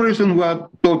all, everything we're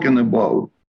talking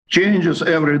about changes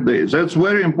every day. That's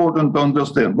very important to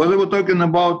understand. Whether we're talking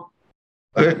about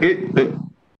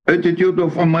attitude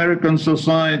of American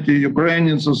society,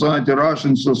 Ukrainian society,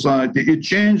 Russian society, it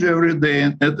changes every day,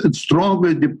 and it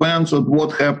strongly depends on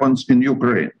what happens in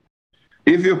Ukraine.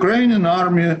 If Ukrainian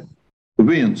army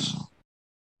wins,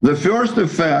 the first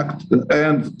effect,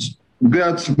 and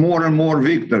gets more and more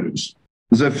victories,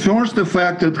 the first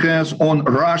effect it has on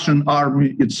Russian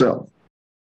army itself.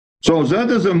 So that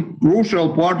is a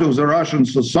crucial part of the Russian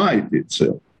society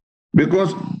itself.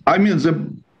 Because, I mean,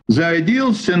 the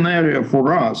ideal scenario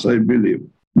for us, I believe,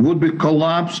 would be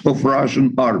collapse of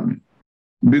Russian army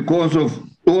because of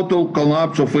total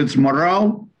collapse of its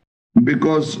morale,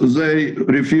 because they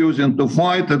refusing to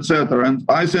fight, etc. And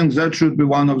I think that should be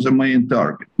one of the main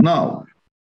targets. Now,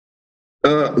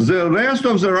 the rest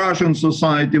of the Russian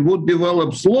society would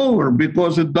develop slower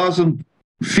because it doesn't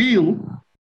feel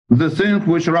the thing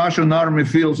which Russian army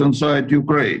feels inside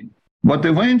Ukraine. But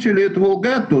eventually it will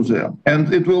get to them,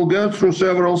 and it will get through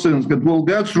several things. It will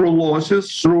get through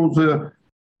losses, through the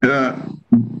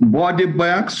body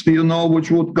bags,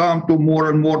 which would come to more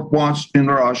and more parts in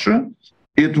Russia.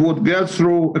 It would get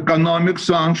through economic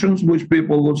sanctions, which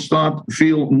people would start to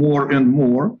feel more and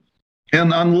more.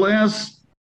 And unless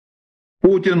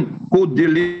Putin could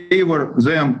deliver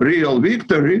them real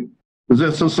victory,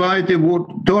 the society would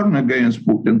turn against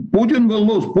Putin. Putin will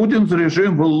lose. Putin's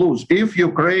regime will lose. If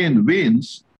Ukraine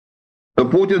wins, the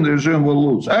Putin regime will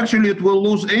lose. Actually, it will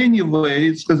lose anyway.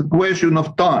 It's a question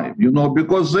of time,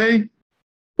 because they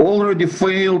already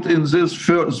failed in this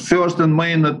first and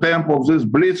main attempt of this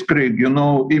blitzkrieg,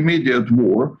 immediate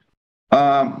war.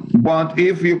 But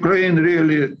if Ukraine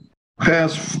really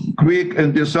has quick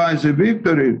and decisive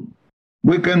victory,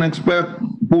 we can expect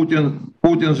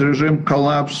Putin's regime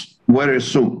collapse very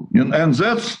soon. And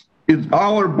that's in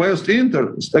our best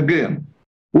interest. Again,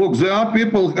 look, there are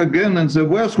people, again, in the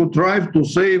West who try to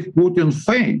save Putin's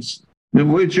face,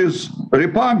 which is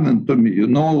repugnant to me.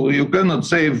 You cannot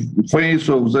save face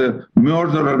of the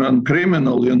murderer and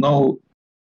criminal,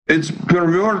 It's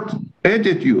pervert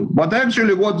attitude. But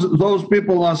actually what those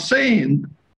people are saying,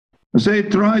 they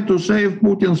try to save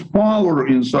Putin's power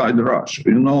inside Russia,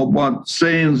 but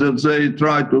saying that they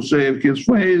try to save his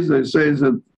face, they say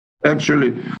that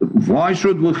actually, why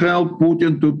should we help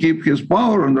Putin to keep his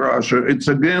power in Russia? It's,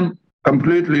 again,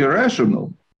 completely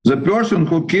irrational. The person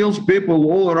who kills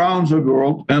people all around the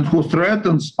world and who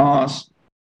threatens us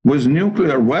with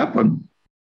nuclear weapon,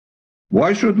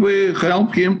 why should we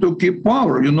help him to keep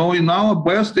power? In our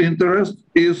best interest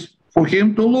is for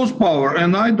him to lose power.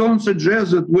 And I don't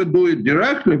suggest that we do it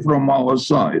directly from our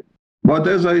side. But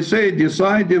as I say,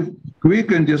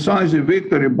 quick and decisive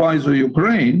victory by the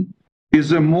Ukraine is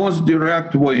the most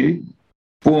direct way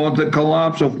for the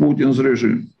collapse of Putin's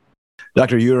regime.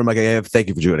 Dr. Yuri Magayev, thank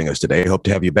you for joining us today. I hope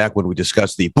to have you back when we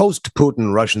discuss the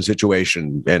post-Putin Russian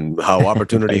situation and how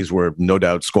opportunities were no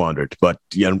doubt squandered. But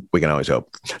we can always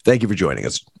hope. Thank you for joining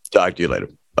us. Talk to you later.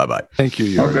 Bye-bye. Thank you,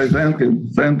 Yuri. Okay, thank you.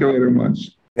 Thank you very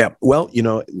much. Yeah, well,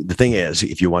 the thing is,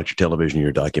 if you watch your television,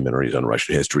 your documentaries on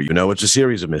Russian history, it's a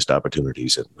series of missed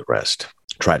opportunities and the rest.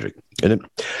 Tragic, isn't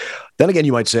it? Then again,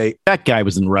 you might say, that guy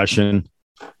was in Russian.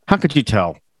 How could you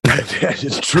tell?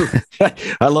 It's true.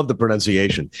 I love the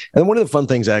pronunciation. And one of the fun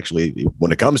things, actually,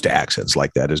 when it comes to accents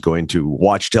like that, is going to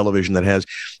watch television that has,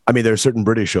 I mean, there are certain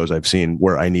British shows I've seen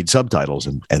where I need subtitles,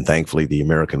 and thankfully the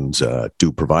Americans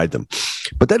do provide them.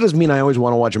 But that doesn't mean I always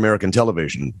want to watch American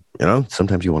television. You know,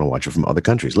 sometimes you want to watch it from other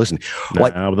countries. Listen,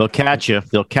 they'll catch you.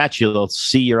 They'll catch you. They'll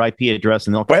see your IP address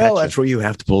and they'll catch you. Well, that's where you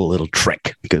have to pull a little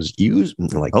trick, because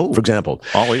for example,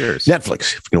 all ears.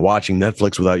 Netflix. If you're watching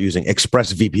Netflix without using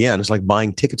ExpressVPN, it's like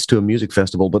buying tickets to a music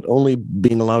festival, but only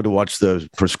being allowed to watch the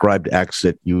prescribed acts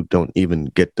that you don't even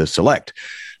get to select.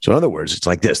 So in other words, it's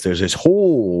like this. There's this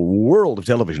whole world of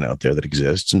television out there that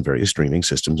exists in various streaming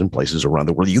systems and places around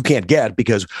the world you can't get,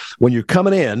 because when you're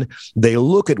coming in, they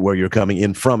look at where you're coming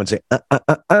in from and say,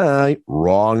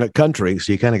 wrong country.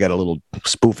 So you kind of got a little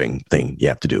spoofing thing you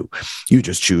have to do. You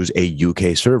just choose a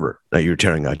UK server. Now you're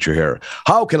tearing out your hair.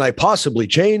 How can I possibly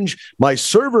change my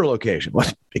server location?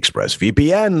 What?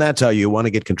 ExpressVPN. That's how you want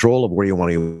to get control of where you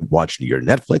want to watch your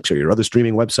Netflix or your other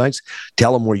streaming websites.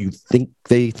 Tell them where you think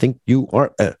they think you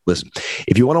are. Listen,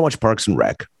 if you want to watch Parks and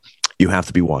Rec, you have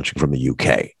to be watching from the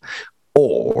UK.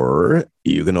 Or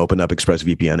you can open up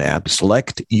ExpressVPN app,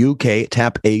 select UK,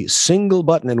 tap a single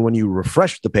button, and when you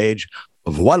refresh the page,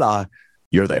 voila,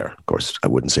 you're there. Of course, I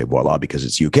wouldn't say voila because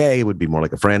it's UK. It would be more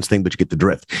like a France thing, but you get the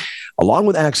drift. Along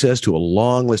with access to a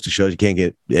long list of shows you can't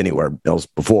get anywhere else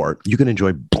before, you can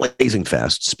enjoy blazing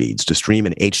fast speeds to stream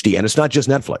in HD. And it's not just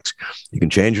Netflix. You can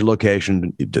change your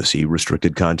location to see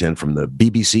restricted content from the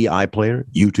BBC iPlayer,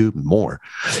 YouTube, and more.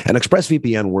 And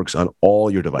ExpressVPN works on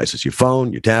all your devices, your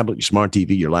phone, your tablet, your smart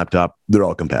TV, your laptop. They're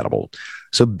all compatible.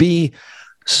 So be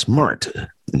smart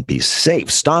and be safe.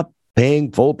 Stop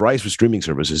paying full price for streaming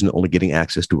services and only getting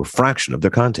access to a fraction of their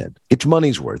content. Get your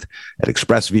money's worth at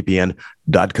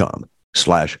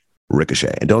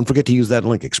expressvpn.com/ricochet. And don't forget to use that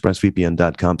link,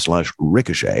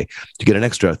 expressvpn.com/ricochet, to get an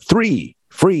extra 3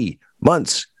 free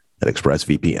months at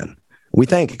ExpressVPN. We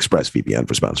thank ExpressVPN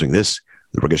for sponsoring this,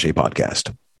 the Ricochet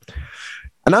Podcast.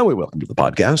 And now we welcome to the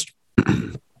podcast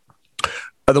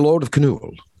the Lord of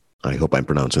Canule. I hope I'm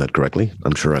pronouncing that correctly.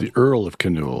 I'm sure I'm... The Earl of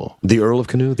Canule. The Earl of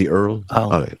Canule? The Earl?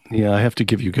 Yeah, I have to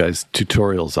give you guys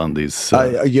tutorials on these.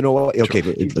 You know what? Okay.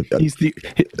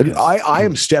 I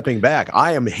am stepping back.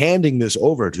 I am handing this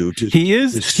over to He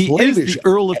is the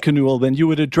Earl of Canule. Then you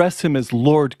would address him as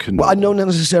Lord Canule. Well, no, not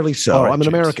necessarily so. Right, I'm an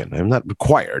American. I'm not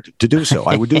required to do so.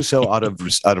 I would do so out of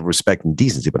respect and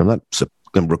decency, but I'm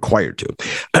required to.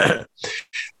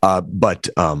 But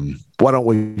why don't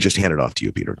we just hand it off to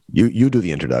you, Peter? You do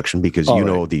the introduction, because you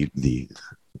know the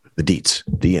deets,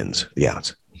 the ins, the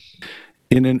outs.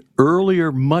 In an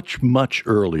earlier, much, much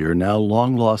earlier, now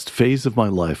long-lost phase of my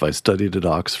life, I studied at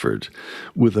Oxford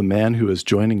with a man who is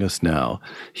joining us now.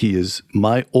 He is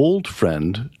my old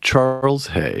friend, Charles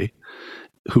Hay,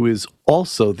 who is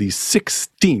also the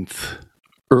 16th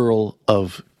Earl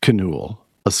of Canule,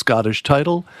 a Scottish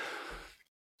title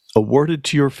awarded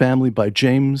to your family by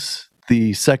James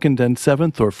the 2nd and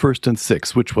 7th, or 1st and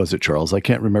 6th. Which was it, Charles? I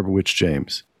can't remember which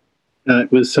James.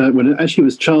 It was it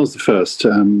was Charles I.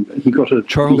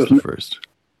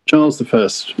 Charles I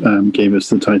gave us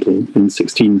the title in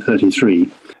 1633.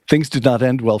 Things did not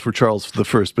end well for Charles I,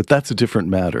 but that's a different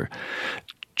matter.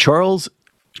 Charles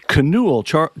Canule,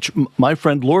 my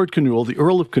friend Lord Canule, the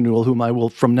Earl of Canule, whom I will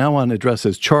from now on address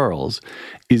as Charles,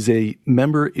 is a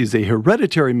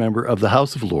hereditary member of the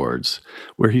House of Lords,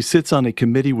 where he sits on a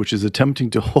committee which is attempting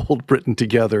to hold Britain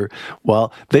together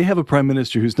while they have a prime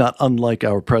minister who's not unlike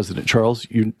our president. Charles,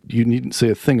 you needn't say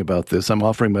a thing about this. I'm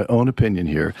offering my own opinion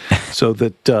here, so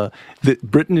that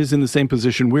Britain is in the same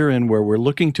position we're in, where we're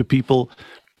looking to people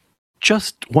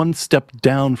just one step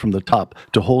down from the top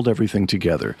to hold everything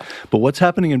together. But what's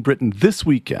happening in Britain this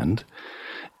weekend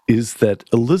is that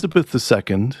Elizabeth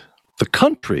II, the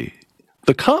country,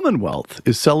 the Commonwealth,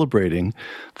 is celebrating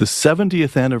the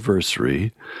 70th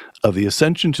anniversary of the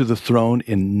ascension to the throne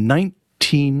in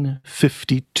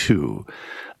 1952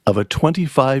 of a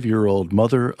 25-year-old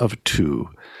mother of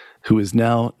two who is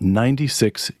now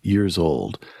 96 years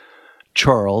old.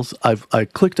 Charles, I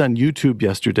clicked on YouTube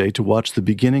yesterday to watch the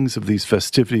beginnings of these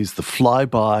festivities, the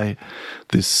flyby,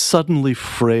 this suddenly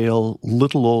frail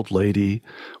little old lady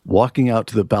walking out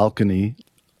to the balcony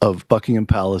of Buckingham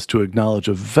Palace to acknowledge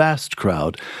a vast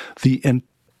crowd. The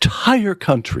entire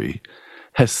country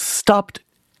has stopped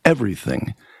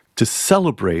everything to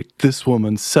celebrate this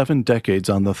woman 7 decades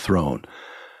on the throne.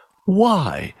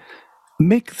 Why?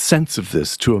 Make sense of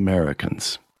this to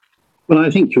Americans. Well, I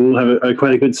think you all have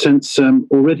quite a good sense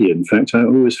already. In fact, I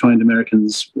always find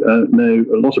Americans know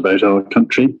a lot about our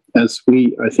country, as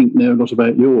we, I think, know a lot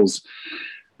about yours.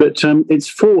 But it's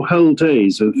 4 whole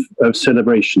days of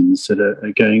celebrations that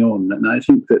are going on. And I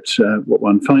think that what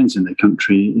one finds in the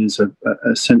country is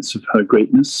a sense of her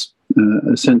greatness,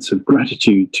 a sense of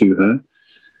gratitude to her,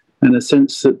 and a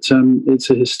sense that it's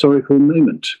a historical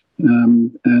moment.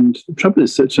 And the trouble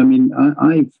is that,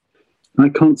 I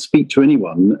can't speak to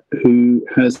anyone who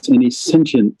has any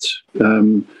sentient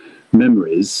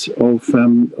memories of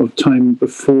time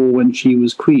before when she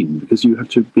was queen, because you have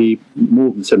to be more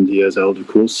than 70 years old, of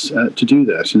course, to do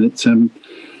that. And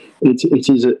it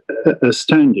is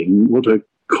astounding what a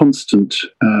constant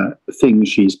thing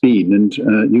she's been. And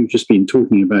you've just been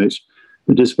talking about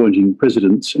a disappointing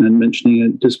president and mentioning a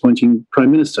disappointing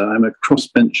prime minister. I'm a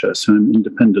crossbencher, so I'm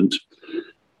independent.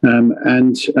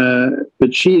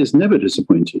 But she is never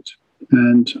disappointed.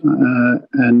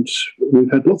 And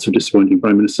we've had lots of disappointing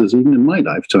prime ministers, even in my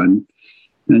lifetime.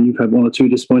 And you've had 1 or 2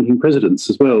 disappointing presidents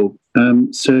as well.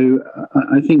 So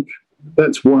I think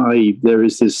that's why there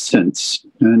is this sense,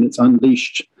 and it's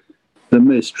unleashed the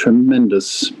most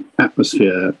tremendous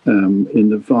atmosphere in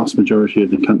the vast majority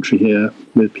of the country here,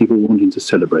 with people wanting to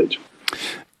celebrate.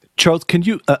 Charles, can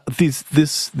you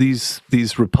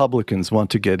these Republicans want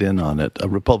to get in on it?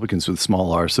 Republicans with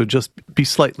small r. So just be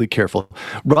slightly careful.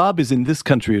 Rob is in this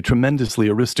country a tremendously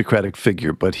aristocratic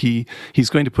figure, but he's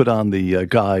going to put on the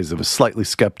guise of a slightly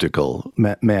skeptical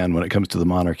man when it comes to the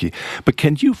monarchy. But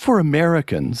can you, for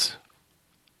Americans,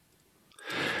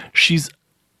 she's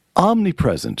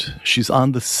omnipresent. She's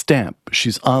on the stamp.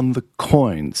 She's on the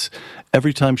coins.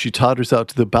 Every time she totters out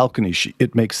to the balcony,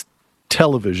 it makes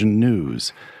television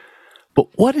news. But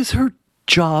what is her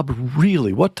job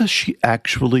really? What does she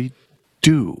actually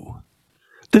do?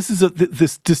 This is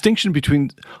this distinction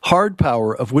between hard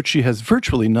power, of which she has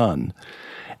virtually none,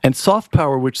 and soft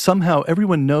power, which somehow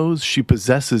everyone knows she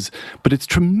possesses, but it's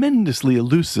tremendously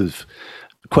elusive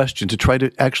question to try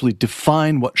to actually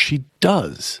define what she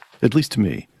does, at least to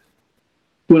me.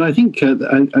 Well, I think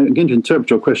I'm going to interpret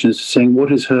your question as saying, what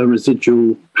is her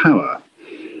residual power?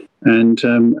 And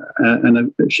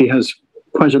she has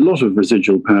quite a lot of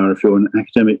residual power if you're an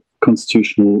academic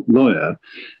constitutional lawyer.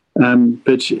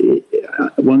 But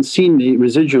one's seen the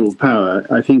residual power,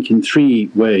 I think, in 3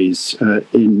 ways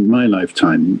in my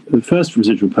lifetime. The first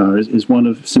residual power is one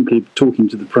of simply talking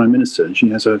to the Prime Minister. And she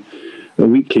has a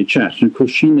weekly chat. And of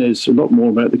course, she knows a lot more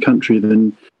about the country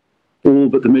than all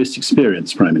but the most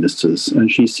experienced prime ministers,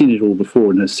 and she's seen it all before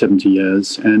in her 70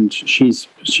 years, and she's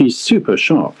super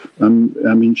sharp.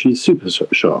 She's super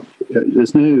sharp.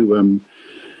 There's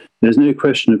no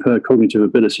question of her cognitive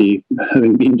ability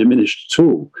having been diminished at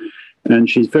all, and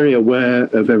she's very aware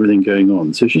of everything going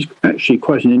on. So she's actually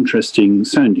quite an interesting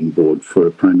sounding board for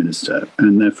a prime minister,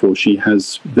 and therefore she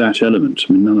has that element.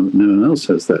 No one else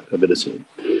has that ability.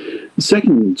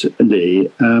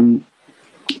 Secondly,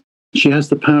 she has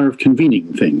the power of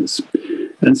convening things.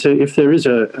 And so if there is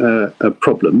a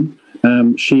problem,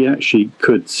 she actually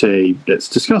could say, let's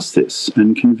discuss this,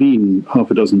 and convene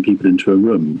 6 people into a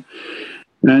room.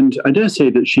 And I dare say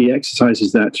that she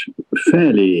exercises that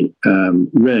fairly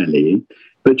rarely,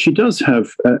 but she does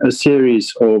have a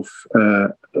series of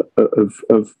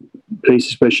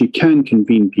places where she can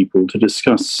convene people to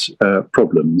discuss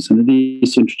problems, and at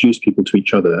least introduce people to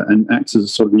each other, and acts as a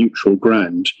sort of neutral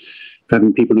ground,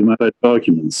 having people who might have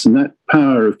arguments. And that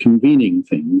power of convening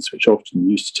things, which often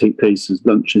used to take place as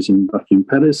lunches in Buckingham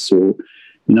Palace or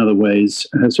in other ways,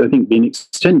 has, I think, been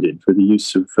extended for the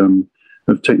use of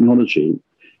technology.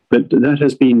 But that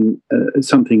has been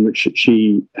something which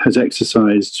she has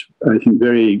exercised, I think,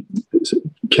 very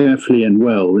carefully and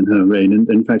well in her reign. And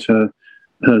in fact,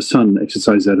 her son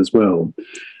exercised that as well.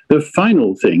 The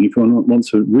final thing, if one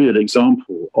wants a real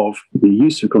example of the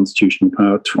use of constitutional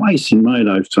power, twice in my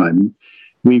lifetime,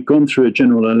 we've gone through a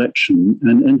general election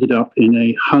and ended up in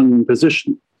a hung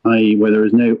position, i.e. where there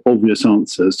is no obvious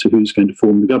answer as to who's going to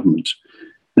form the government.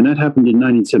 And that happened in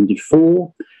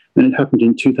 1974, and it happened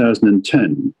in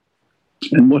 2010.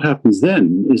 And what happens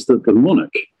then is that the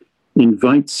monarch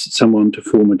invites someone to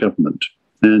form a government.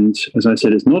 And as I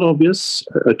said, it's not obvious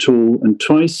at all, and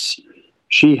twice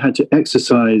she had to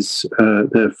exercise,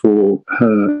 therefore,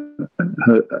 her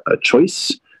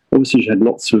choice. Obviously, she had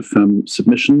lots of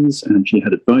submissions, and she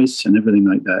had advice and everything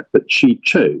like that. But she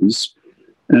chose,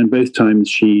 and both times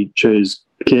she chose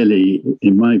clearly,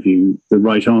 in my view, the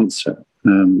right answer,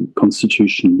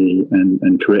 constitutionally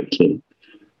and correctly.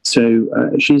 So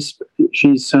she's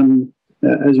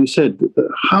as you said,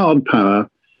 hard power,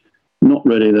 not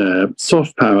really there.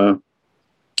 Soft power,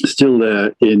 still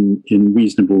there in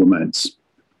reasonable amounts.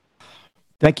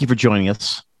 Thank you for joining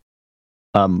us.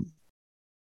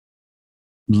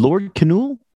 Lord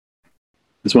Kinnoull?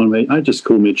 There's one way. I just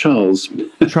call me Charles.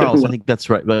 Charles, I think that's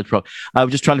right. I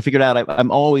was just trying to figure it out.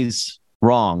 I'm always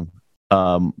wrong,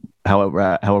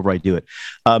 however I do it.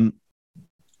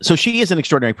 So she is an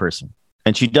extraordinary person,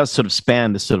 and she does sort of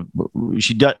span this sort of.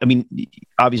 She does. I mean,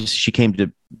 obviously, she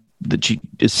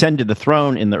ascended the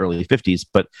throne in the early 50s,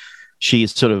 but she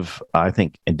is sort of, I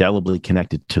think, indelibly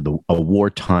connected to a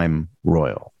wartime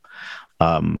royal.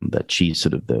 That she's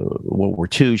sort of the World War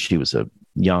II. She was a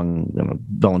young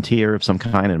volunteer of some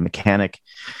kind and a mechanic.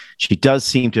 She does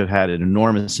seem to have had an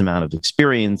enormous amount of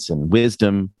experience and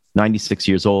wisdom, 96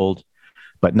 years old.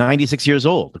 But 96 years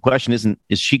old, the question isn't,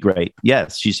 is she great?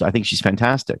 Yes, I think she's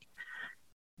fantastic.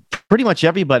 Pretty much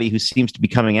everybody who seems to be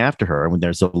coming after her, when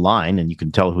there's a line and you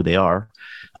can tell who they are,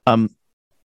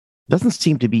 doesn't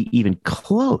seem to be even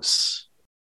close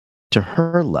to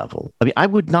her level. I mean, I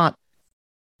would not,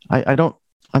 I'm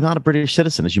not a British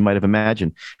citizen, as you might have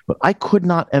imagined, but I could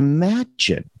not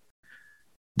imagine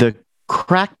the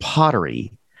crack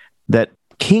pottery that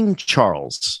King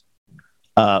Charles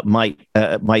might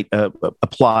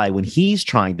apply when he's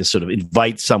trying to sort of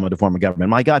invite someone to form a government.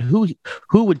 My God, who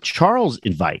would Charles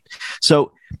invite?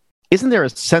 So isn't there a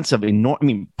sense of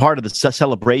part of the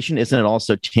celebration, isn't it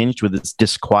also tinged with this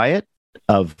disquiet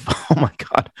of, oh my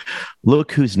God,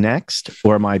 look who's next?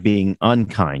 Or am I being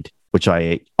unkind, which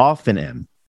I often am?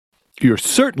 You're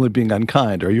certainly being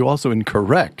unkind. Are you also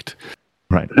incorrect?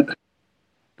 Right.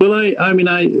 Well,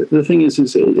 the thing is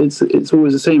it's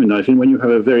always the same in life. And when you have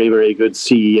a very, very good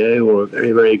CEO or a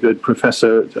very, very good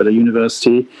professor at a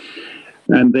university,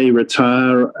 and they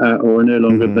retire or are no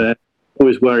longer there,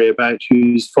 always worry about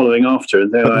who's following after.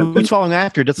 And who's following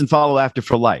after doesn't follow after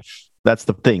for life. That's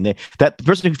the thing. That the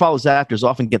person who follows after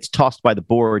often gets tossed by the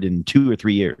board in 2 or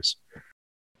 3 years.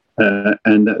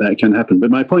 And that can happen.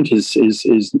 But my point is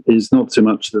not so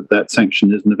much that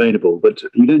sanction isn't available, but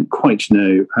you don't quite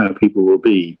know how people will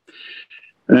be.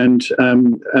 And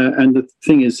the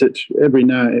thing is that every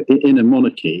now in a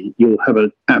monarchy, you'll have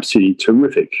an absolutely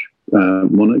terrific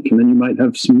monarch, and then you might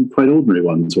have some quite ordinary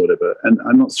ones or whatever. And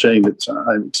I'm not saying that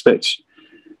I expect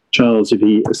Charles, if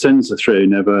he ascends the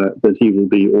throne ever, that he will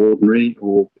be ordinary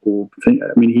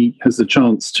he has the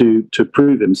chance to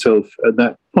prove himself at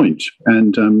that point,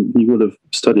 and he will have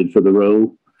studied for the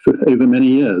role for over many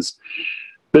years.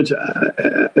 But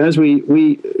as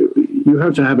you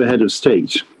have to have a head of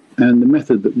state, and the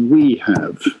method that we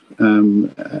have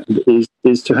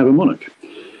is to have a monarch,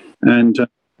 and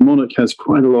monarch has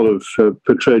quite a lot of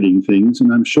patrolling things,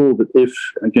 and I'm sure that if,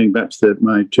 going back to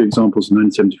my two examples in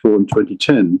 1974 and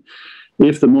 2010,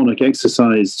 if the monarch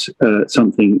exercised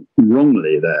something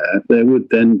wrongly there would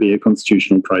then be a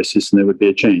constitutional crisis and there would be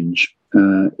a change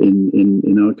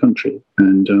in our country.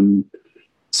 And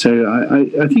so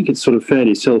I think it's sort of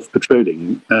fairly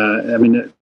self-patrolling.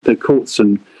 The courts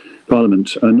and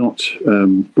Parliament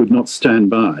would not stand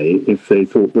by if they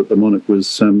thought that the monarch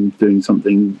was doing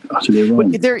something utterly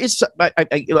wrong. There is.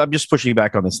 I'm just pushing you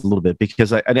back on this a little bit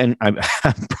because I'm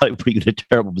probably putting you in a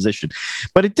terrible position,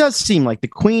 but it does seem like the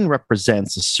Queen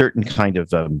represents a certain kind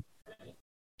of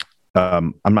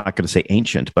I'm not going to say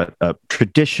ancient, but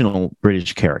traditional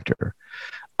British character: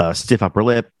 stiff upper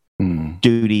lip,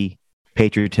 duty,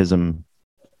 patriotism.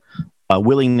 A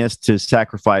willingness to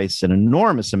sacrifice an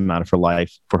enormous amount of her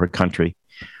life for her country.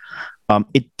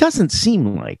 It doesn't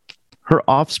seem like her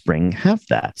offspring have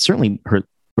that. Certainly, at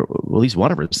least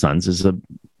one of her sons is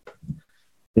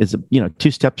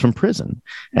 2 steps from prison,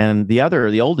 and the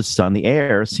oldest son, the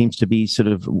heir, seems to be sort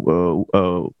of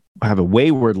have a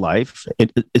wayward life.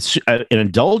 It's an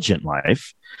indulgent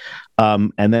life.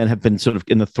 And then have been sort of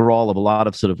in the thrall of a lot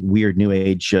of sort of weird new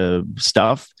age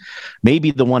stuff. Maybe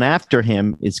the one after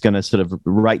him is going to sort of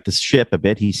right the ship a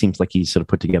bit. He seems like he's sort of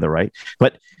put together right.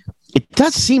 But it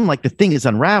does seem like the thing is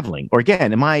unraveling. Or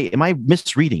again, am I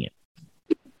misreading it?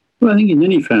 Well, I think in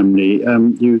any family,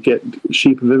 you get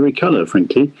sheep of every colour,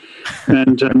 frankly.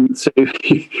 And so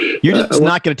you're just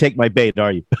not going to take my bait,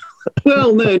 are you?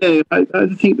 Well, no. I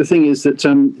think the thing is that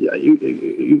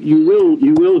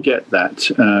you will get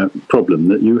that problem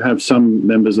that you have some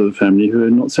members of the family who are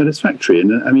not satisfactory.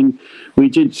 And I mean, we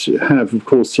did have, of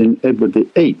course, in Edward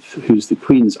VIII, who's the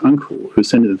Queen's uncle, who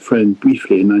ascended the throne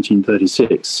briefly in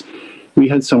 1936. We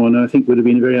had someone who I think would have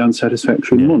been a very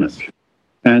unsatisfactory monarch.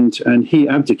 And he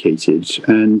abdicated,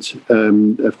 and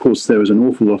of course there was an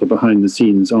awful lot of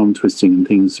behind-the-scenes arm twisting and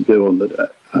things to go on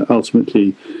that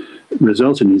ultimately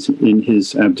resulted in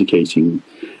his abdicating.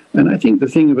 And I think the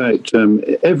thing about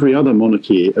every other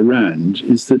monarchy around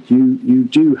is that you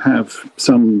do have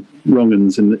some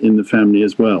wrong-uns in the family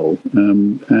as well,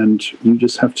 and you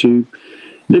just have to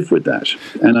live with that.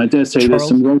 And I dare say there's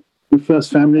some wrong the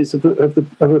first families of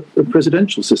a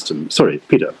presidential system. Sorry,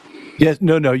 Peter. Yes,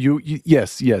 no.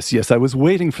 Yes. I was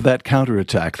waiting for that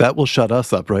counterattack. That will shut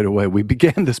us up right away. We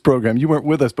began this program. You weren't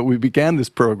with us, but we began this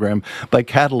program by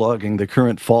cataloging the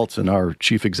current faults in our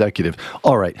chief executive.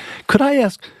 All right. Could I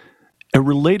ask a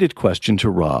related question to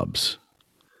Rob's?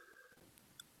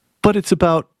 But it's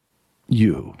about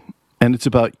you, and it's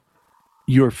about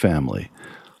your family.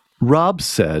 Rob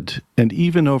said, and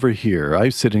even over here, I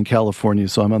sit in California,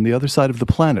 so I'm on the other side of the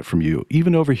planet from you.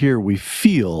 Even over here, we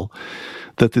feel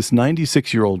that this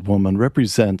 96-year-old woman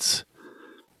represents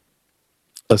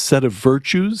a set of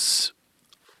virtues,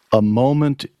 a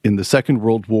moment in the Second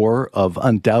World War of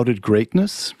undoubted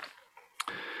greatness,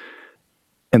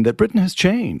 and that Britain has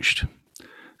changed.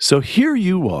 So here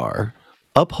you are,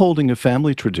 upholding a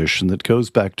family tradition that goes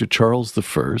back to Charles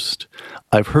I.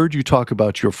 I've heard you talk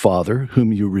about your father,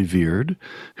 whom you revered,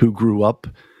 who grew up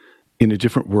in a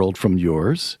different world from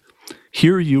yours.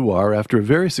 Here you are, after a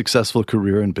very successful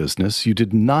career in business. You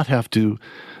did not have to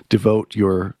devote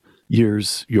your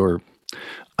years,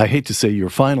 I hate to say your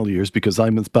final years, because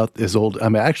I'm about as old,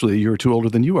 I'm actually a year or two older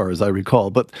than you are, as I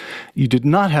recall, but you did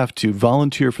not have to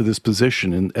volunteer for this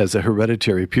position as a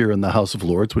hereditary peer in the House of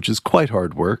Lords, which is quite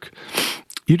hard work.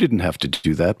 You didn't have to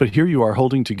do that, but here you are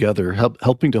holding together,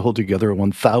 helping to hold together a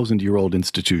 1,000-year-old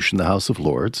institution, the House of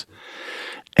Lords,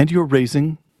 and you're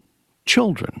raising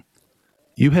children.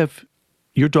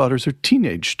 Your daughters are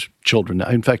teenage children.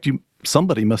 In fact,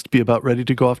 somebody must be about ready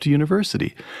to go off to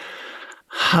university.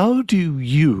 How do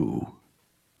you,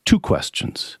 two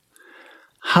questions,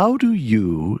 how do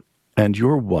you and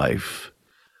your wife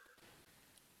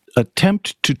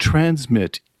attempt to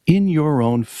transmit in your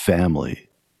own family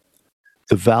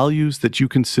the values that you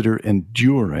consider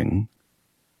enduring,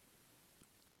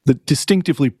 the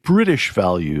distinctively British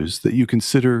values that you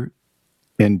consider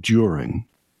enduring,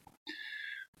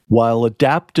 while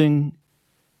adapting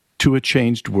to a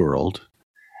changed world?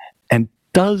 And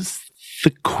does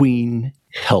the Queen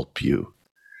help you?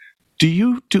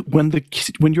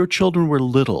 When your children were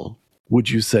little, would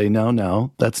you say,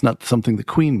 no, that's not something the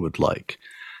Queen would like?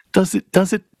 Is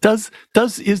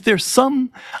there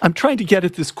some, I'm trying to get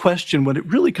at this question, what it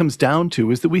really comes down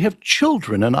to is that we have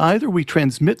children, and either we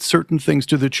transmit certain things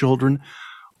to the children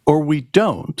or we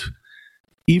don't.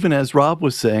 Even as Rob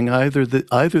was saying, either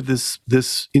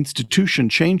this institution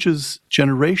changes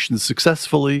generations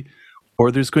successfully, or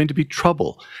there's going to be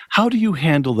trouble. How do you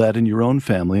handle that in your own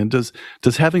family? And does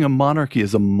having a monarchy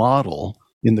as a model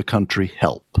in the country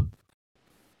help?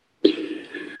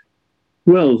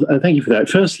 Well, thank you for that.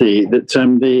 Firstly, that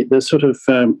the sort of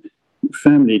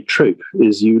family trope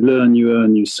is you learn, you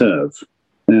earn, you serve,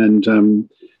 and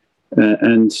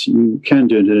you can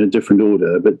do it in a different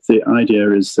order. But the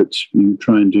idea is that you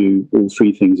try and do all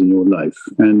three things in your life,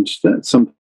 and that's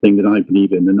something that I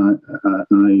believe in. And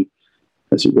I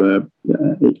as it were,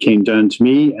 it came down to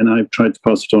me, and I've tried to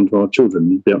pass it on to our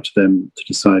children. It'd be up to them to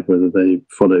decide whether they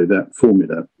follow that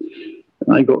formula.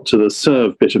 I got to the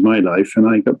serve bit of my life, and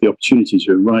I got the opportunity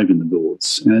to arrive in the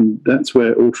Lords. And that's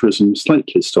where altruism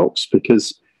slightly stops,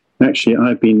 because actually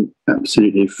I've been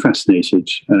absolutely fascinated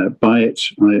by it.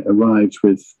 I arrived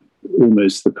with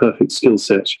almost the perfect skill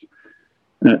set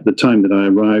at the time that I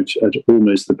arrived, at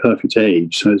almost the perfect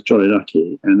age. So I was jolly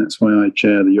lucky. And that's why I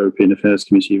chair the European Affairs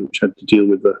Committee, which had to deal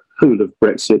with the whole of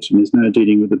Brexit and is now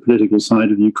dealing with the political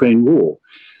side of the Ukraine war.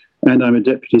 And I'm the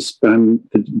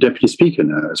deputy speaker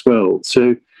now as well.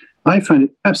 So I find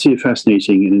it absolutely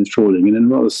fascinating and enthralling, and in a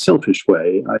rather selfish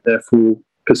way, I therefore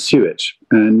pursue it.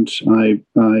 And I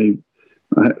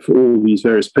for all these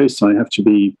various posts, I have to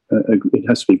be. It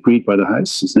has to be agreed by the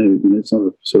House. It's not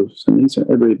a sort of something. So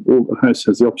all the House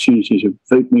has the opportunity to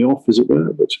vote me off, as it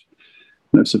were. But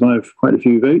I've survived quite a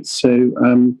few votes. So,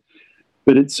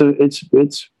 but it's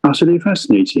utterly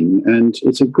fascinating, and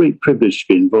it's a great privilege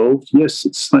to be involved. Yes,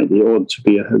 it's slightly odd to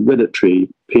be a hereditary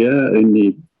peer.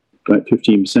 Only about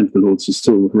 15% of the Lords is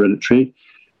still hereditary,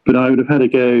 but I would have had a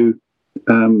go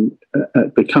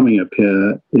at becoming a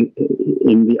peer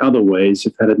in the other ways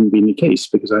if that hadn't been the case,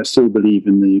 because I still believe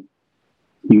in the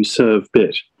you serve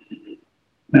bit.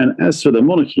 And as for the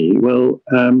monarchy, well,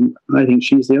 I think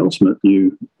she's the ultimate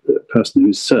person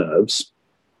who serves,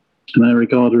 and I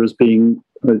regard her as being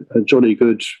a jolly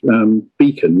good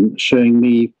beacon showing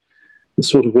me the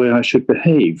sort of way I should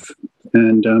behave.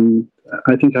 And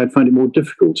I think I'd find it more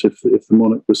difficult if the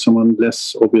monarch was someone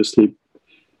less obviously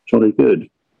jolly good.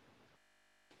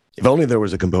 If only there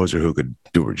was a composer who could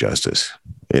do her justice.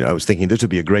 I was thinking this would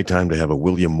be a great time to have a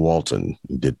William Walton.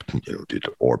 Did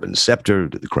Orban Scepter,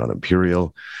 did the Crown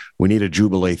Imperial. We need a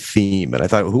Jubilee theme. And I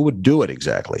thought, who would do it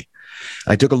exactly?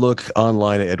 I took a look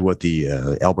online at what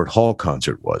the Albert Hall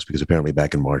concert was, because apparently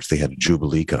back in March they had a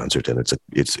Jubilee concert, and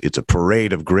it's a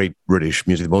parade of great British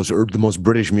music, the most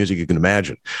British music you can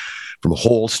imagine. From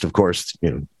Holst, of course,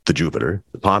 the Jupiter,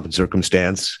 the Pomp and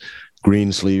Circumstance,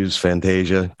 Greensleeves,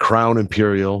 Fantasia, Crown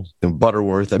Imperial, and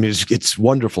Butterworth. I mean, it's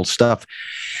wonderful stuff.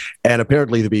 And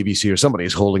apparently the BBC or somebody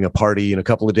is holding a party in a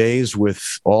couple of days with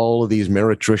all of these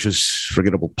meretricious,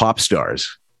 forgettable pop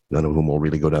stars, none of whom will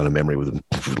really go down in memory with them,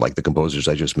 like the composers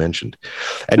I just mentioned.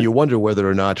 And you wonder whether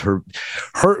or not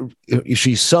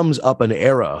she sums up an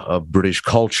era of British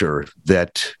culture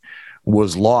that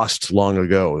was lost long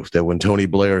ago, that when Tony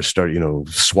Blair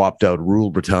swapped out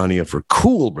Rule Britannia for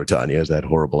Cool Britannia, as that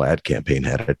horrible ad campaign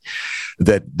had it,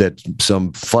 that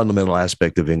some fundamental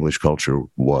aspect of English culture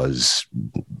was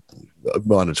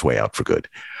on its way out for good.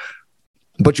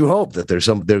 But you hope that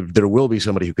there will be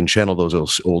somebody who can channel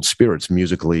those old spirits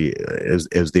musically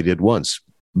as they did once.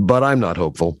 But I'm not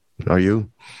hopeful. Are you?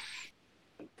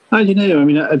 I don't know. I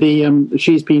mean,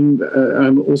 she's been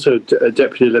also a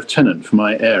deputy lieutenant for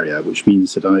my area, which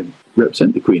means that I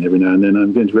represent the Queen every now and then.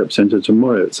 I'm going to represent her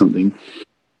tomorrow at something.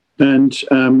 And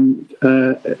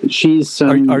she's...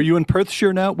 Are you in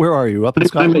Perthshire now? Where are you? Up in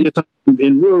Scotland? I'm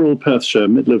in rural Perthshire,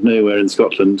 middle of nowhere in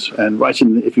Scotland. And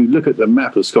if you look at the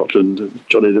map of Scotland, it's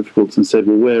jolly difficult, and said,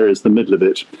 well, where is the middle of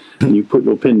it? And you put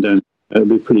your pin down. It'll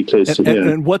be pretty close to here.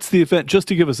 And what's the event, just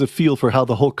to give us a feel for how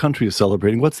the whole country is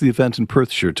celebrating, what's the event in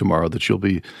Perthshire tomorrow that you'll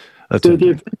be attending? So the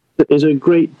event is a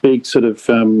great big sort of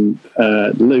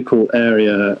local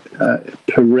area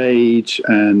parade,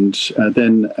 and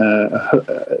then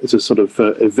it's a sort of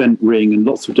event ring, and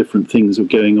lots of different things are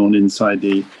going on inside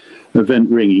the event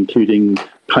ring, including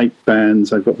pipe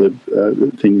bands. I've got the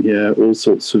thing here, all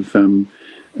sorts of...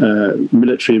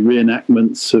 military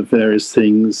reenactments of various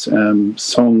things,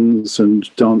 songs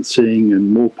and dancing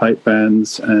and more pipe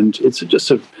bands, and it's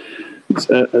just a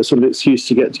sort of excuse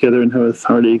to get together and have a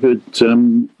thoroughly good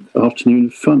afternoon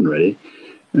of fun, really.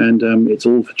 And it's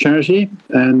all for charity,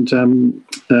 and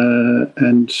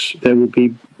there will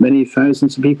be many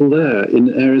thousands of people there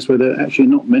in areas where there are actually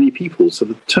not many people, so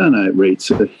the turnout rates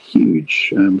are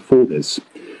huge for this.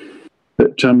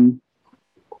 But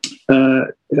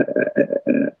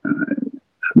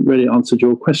really answered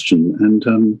your question,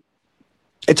 and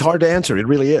it's hard to answer. It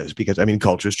really is, because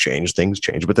cultures change, things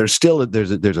change, but there's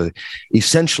a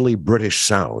essentially British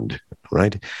sound,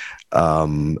 right?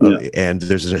 And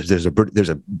there's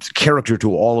a character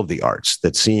to all of the arts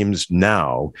that seems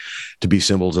now to be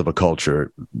symbols of a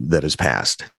culture that has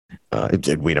passed.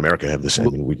 We in America have the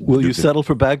same. Will you settle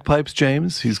for bagpipes,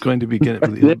 James? He's going to be getting.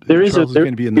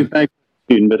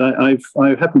 But I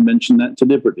haven't mentioned that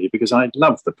deliberately, because I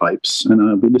love the pipes, and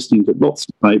I'll be listening to lots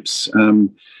of pipes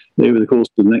over the course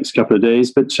of the next couple of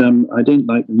days. But I don't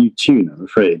like the new tune, I'm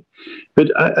afraid. But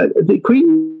the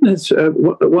Queen has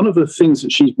one of the things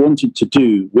that she's wanted to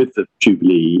do with the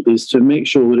Jubilee is to make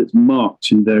sure that it's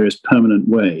marked in various permanent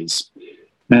ways.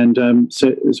 And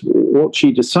so what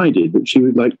she decided, that she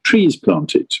would like trees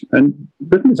planted. And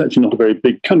Britain is actually not a very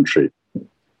big country,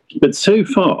 but so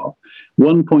far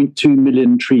 1.2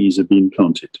 million trees have been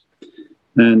planted,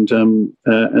 and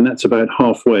that's about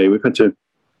halfway. We've had to,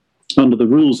 under the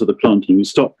rules of the planting, you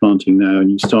stop planting now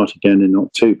and you start again in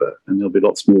October, and there'll be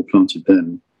lots more planted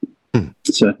then.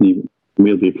 Certainly,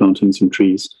 we'll be planting some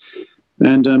trees,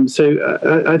 and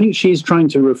so I think she's trying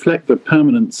to reflect the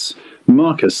permanence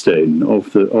marker stone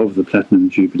of the Platinum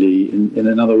Jubilee in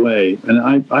another way, and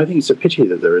I think it's a pity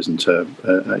that there isn't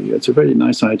it's a very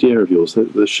nice idea of yours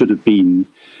that there should have been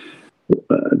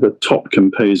the top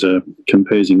composer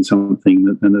composing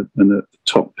something and the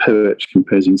top poet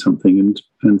composing something,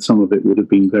 and some of it would have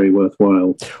been very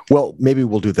worthwhile. Well, maybe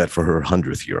we'll do that for her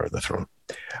 100th year on the throne.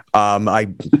 I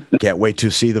can't wait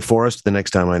to see the forest the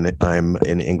next time I'm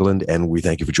in England, and we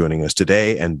thank you for joining us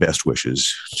today, and best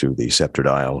wishes to the Sceptred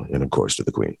Isle and, of course, to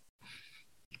the Queen.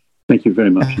 Thank you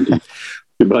very much indeed.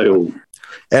 Goodbye all.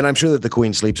 And I'm sure that the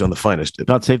Queen sleeps on the finest.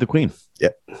 God save the Queen. Yeah,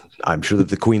 I'm sure that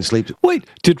the Queen sleeps. Wait,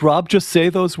 did Rob just say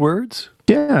those words?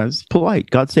 Yeah, it's polite.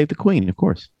 God save the Queen, of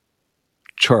course.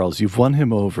 Charles, you've won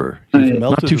him over. I'm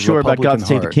not too sure about God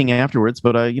save the King afterwards,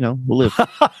 but we'll live.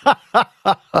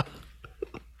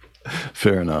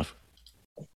 Fair enough.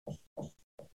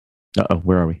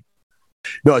 Where are we?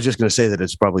 No, I was just going to say that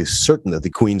it's probably certain that the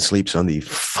Queen sleeps on the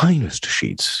finest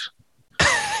sheets.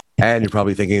 And you're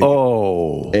probably thinking, nice.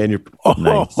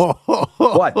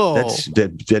 What? That's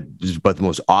but the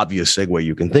most obvious segue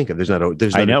you can think of.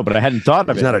 But I hadn't thought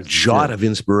of it. There's not a jot of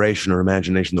inspiration or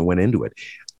imagination that went into it.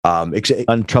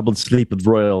 Untroubled sleep with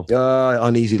royal.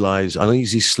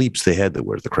 Uneasy sleeps the head that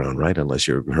wears the crown, right? Unless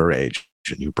you're her age.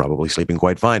 and you're probably sleeping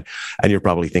quite fine. And you're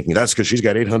probably thinking, that's because she's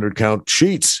got 800 count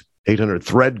sheets, 800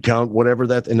 thread count, whatever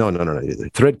that. No.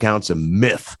 Thread count's a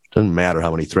myth. Doesn't matter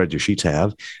how many threads your sheets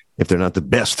have if they're not the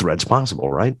best threads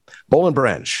possible, right? Boll &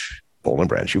 Branch. Boll &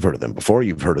 Branch, you've heard of them before.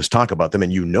 You've heard us talk about them,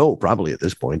 and you know probably at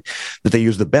this point that they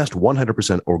use the best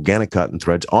 100% organic cotton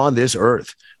threads on this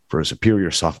earth for a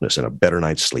superior softness and a better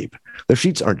night's sleep. Their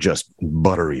sheets aren't just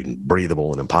buttery and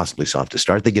breathable and impossibly soft to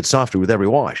start. They get softer with every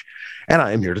wash. And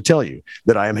I am here to tell you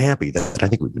that I am happy that I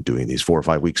think we've been doing these 4 or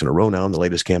 5 weeks in a row now in the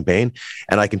latest campaign.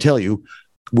 And I can tell you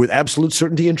with absolute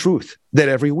certainty and truth that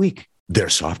every week they're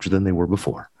softer than they were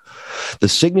before. The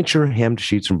signature hemmed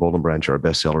sheets from Boll & Branch are a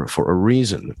bestseller for a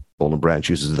reason. Boll & Branch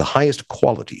uses the highest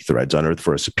quality threads on earth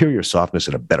for a superior softness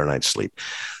and a better night's sleep.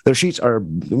 Their sheets are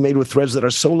made with threads that are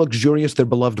so luxurious they're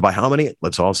beloved by how many?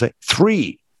 Let's all say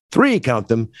 3. 3, count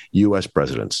them, U.S.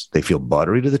 presidents. They feel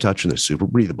buttery to the touch and they're super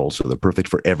breathable, so they're perfect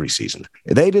for every season.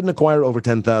 They didn't acquire over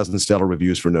 10,000 stellar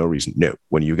reviews for no reason. No,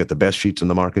 when you get the best sheets in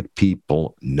the market,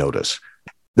 people notice.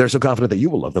 They're so confident that you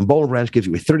will love them. Boll & Branch gives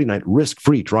you a 30-night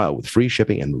risk-free trial with free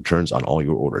shipping and returns on all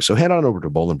your orders. So head on over to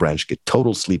Boll & Branch, get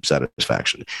total sleep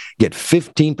satisfaction. Get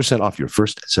 15% off your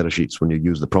first set of sheets when you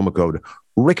use the promo code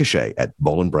Ricochet at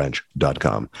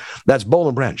bollandbranch.com. That's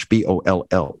Boll & Branch,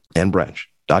 BOLLN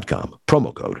branch.com,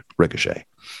 promo code Ricochet.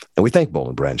 And we thank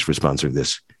Boll & Branch for sponsoring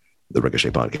the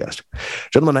Ricochet podcast.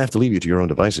 Gentlemen, I have to leave you to your own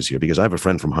devices here because I have a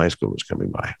friend from high school who's coming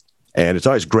by. And it's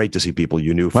always great to see people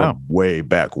you knew from way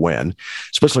back when,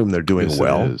 especially when they're doing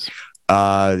well.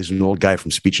 There's an old guy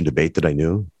from speech and debate that I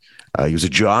knew. He was a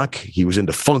jock. He was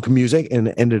into funk music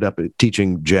and ended up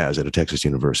teaching jazz at a Texas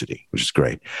university, which is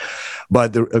great.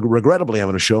 But regrettably, I'm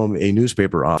going to show him a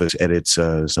newspaper office at its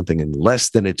something in less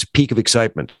than its peak of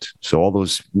excitement. So all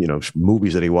those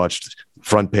movies that he watched,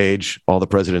 front page, All the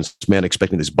President's Men,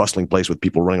 expecting this bustling place with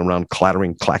people running around,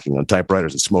 clattering, clacking on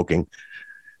typewriters and smoking.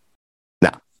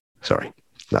 Sorry,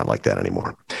 not like that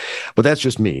anymore. But that's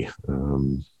just me.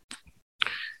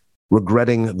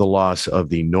 Regretting the loss of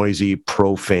the noisy,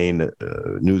 profane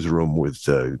newsroom with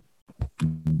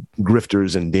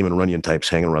grifters and Damon Runyon types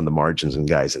hanging around the margins and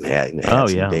guys in hats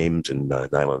and dames and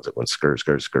nylons that went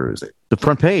skr. The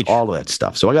front page. All of that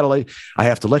stuff. So I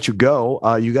have to let you go.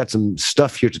 You got some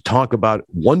stuff here to talk about,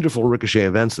 wonderful Ricochet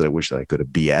events that I wish that I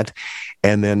could be at,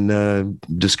 and then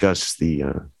discuss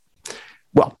the,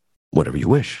 whatever you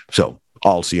wish. So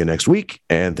I'll see you next week.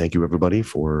 And thank you, everybody,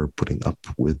 for putting up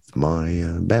with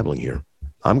my babbling here.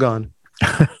 I'm gone.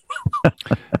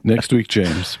 Next week,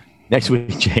 James.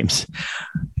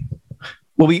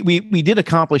 Well, we did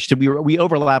accomplish that. We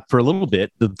overlapped for a little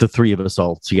bit, the three of us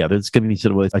all together. It's going to be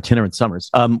sort of itinerant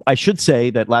summers. I should say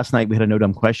that last night we had a No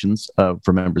Dumb Questions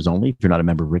for members only. If you're not a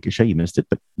member of Ricochet, you missed it,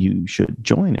 but you should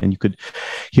join. And you could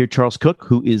hear Charles Cook,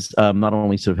 who is not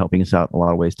only sort of helping us out in a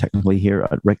lot of ways technically here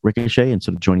at Ricochet and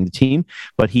sort of joining the team,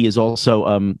 but he is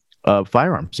also a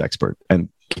firearms expert. And,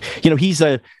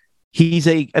 he's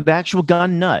an actual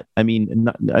gun nut. I mean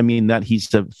that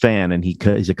he's a fan and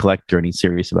he's a collector and he's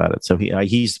serious about it. So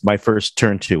he's my first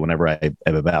turn to whenever I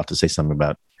am about to say something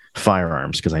about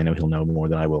firearms, because I know he'll know more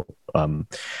than I will.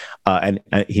 And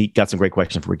he got some great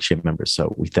questions for Ricochet members,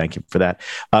 so we thank him for that.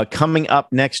 Coming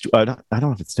up next, I don't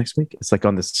know if it's next week. It's like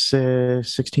on the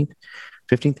 16th.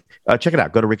 15th. Check it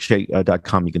out. Go to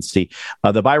ricochet.com. You can see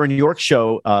the Byron York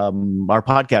Show. Our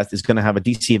podcast is going to have a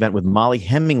DC event with Molly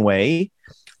Hemingway.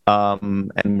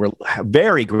 And we're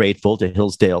very grateful to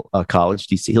Hillsdale College,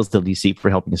 Hillsdale, DC, for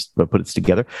helping us put this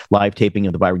together. Live taping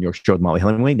of the Byron York Show with Molly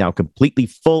Hemingway, now completely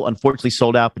full, unfortunately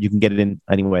sold out, but you can get it in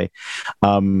anyway.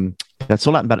 That's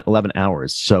sold out in about 11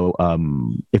 hours. So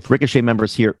if Ricochet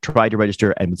members here try to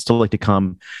register and would still like to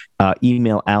come,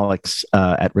 email Alex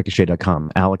at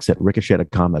ricochet.com. Alex at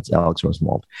ricochet.com. That's Alex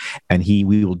Rosenwald. And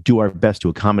we will do our best to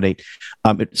accommodate.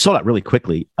 It sold out really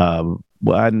quickly,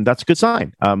 and that's a good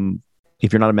sign.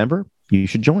 If you're not a member, you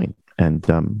should join and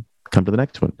come to the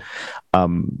next one.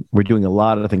 We're doing a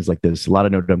lot of things like this, a lot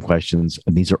of No Dumb Questions,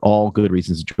 and these are all good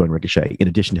reasons to join Ricochet, in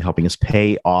addition to helping us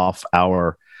pay off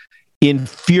our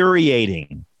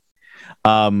infuriating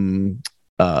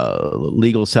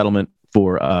legal settlement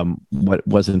for what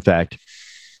was, in fact,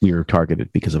 we were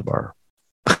targeted because of our...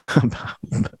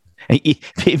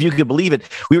 If you could believe it,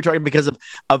 we were targeted because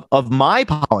of my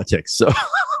politics. So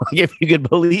if you could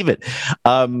believe it.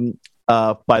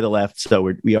 By the left,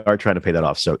 so we are trying to pay that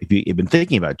off. So if you've been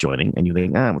thinking about joining and you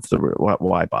think,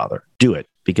 why bother? Do it,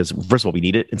 because first of all, we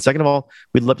need it, and second of all,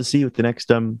 we'd love to see you at the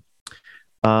next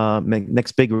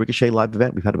next big Ricochet live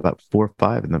event. We've had about 4 or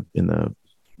 5 in the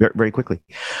very, very quickly.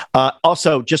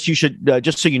 Also, just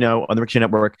so you know, on the Ricochet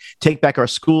Network, Take Back Our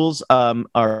Schools,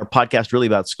 our podcast really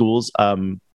about schools.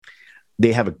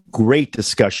 they have a great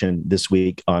discussion this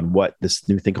week on what this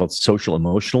new thing called social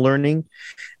emotional learning,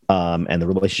 and the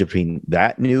relationship between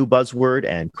that new buzzword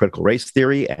and critical race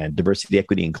theory and diversity,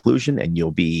 equity, inclusion. And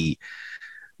you'll be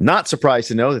not surprised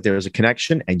to know that there is a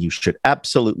connection, and you should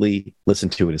absolutely listen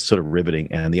to it. It's sort of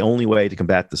riveting. And the only way to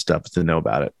combat this stuff is to know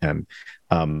about it. And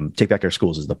Take Back Our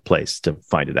Schools is the place to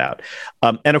find it out.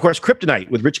 And of course, Kryptonite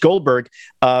with Rich Goldberg.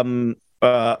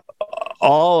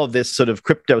 All of this sort of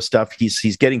crypto stuff,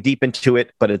 he's getting deep into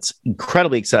it, but it's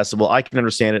incredibly accessible. I can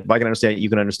understand it. If I can understand it, you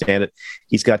can understand it.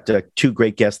 He's got two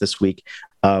great guests this week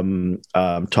talking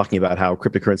about how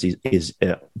cryptocurrency is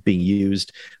being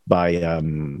used by,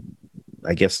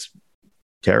 I guess,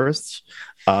 terrorists,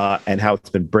 and how it's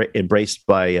been embraced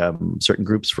by certain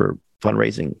groups for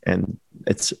fundraising. And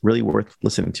it's really worth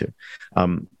listening to.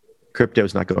 Crypto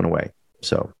is not going away.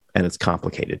 And it's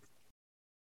complicated.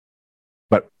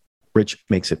 Rich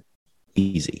makes it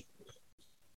easy.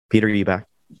 Peter, are you back?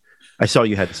 I saw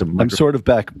you had some. I'm sort of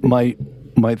back.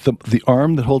 The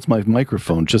arm that holds my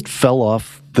microphone just fell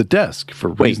off the desk for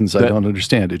reasons I don't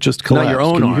understand. It just collapsed. Not your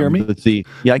own Can arm. You hear me?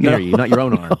 I can hear you. Not your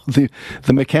own arm.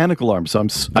 The mechanical arm. So I'm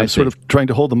sort of trying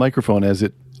to hold the microphone as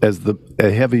a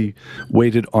heavy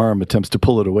weighted arm attempts to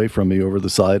pull it away from me over the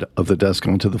side of the desk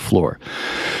onto the floor.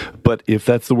 But if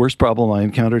that's the worst problem I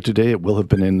encountered today, it will have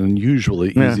been an unusually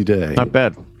easy day. Not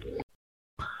bad.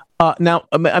 Now,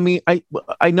 I mean,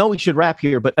 I know we should wrap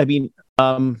here, but I mean,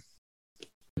 I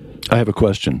have a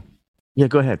question. Yeah,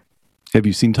 go ahead. Have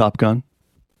you seen Top Gun?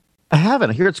 I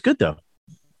haven't. I hear it's good though.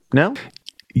 No?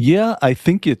 Yeah, I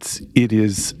think it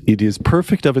is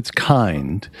perfect of its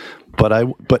kind. But I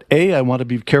want to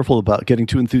be careful about getting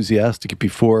too enthusiastic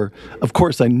before. Of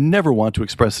course, I never want to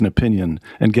express an opinion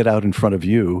and get out in front of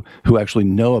you who actually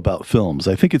know about films.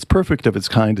 I think it's perfect of its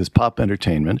kind as pop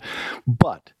entertainment,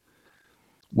 but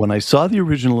when I saw the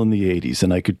original in the 80s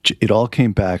and it all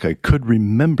came back, I could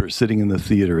remember sitting in the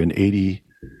theater in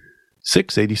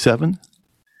 86, 87,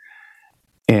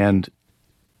 and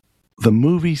the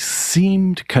movie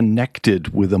seemed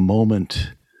connected with a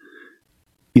moment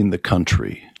in the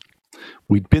country.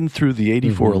 We'd been through the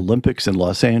 84 Olympics in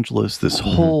Los Angeles, this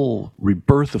whole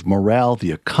rebirth of morale.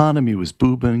 The economy was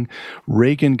booming.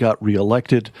 Reagan got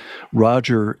reelected.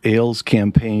 Roger Ailes'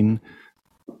 campaign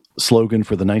slogan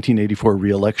for the 1984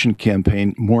 reelection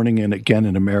campaign, Morning and Again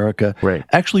in America,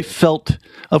 actually felt,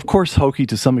 of course, hokey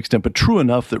to some extent, but true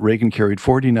enough that Reagan carried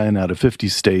 49 out of 50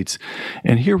 states.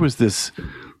 And here was this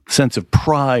sense of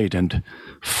pride and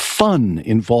fun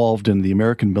involved in the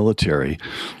American military.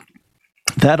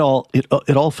 It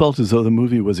all felt as though the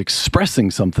movie was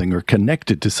expressing something or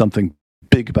connected to something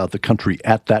big about the country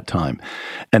at that time.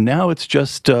 And now it's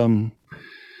just an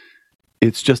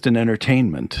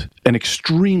entertainment, an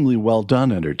extremely well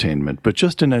done entertainment, but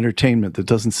just an entertainment that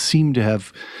doesn't seem to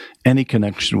have any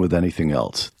connection with anything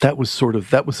else. That was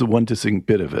the one disappointing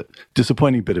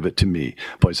bit of it to me.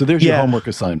 Boy, so there's your homework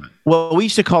assignment. Well, we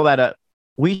used to call that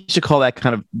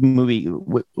kind of movie,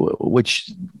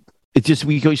 which it's just,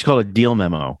 we used to call it a deal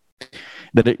memo.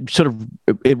 That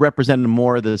it represented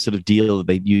more the sort of deal that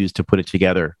they used to put it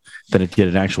together than it did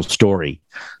an actual story.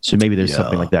 So maybe there's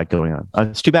something like that going on.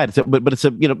 It's too bad. But it's a,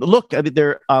 look, I mean,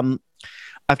 they're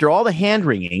after all the hand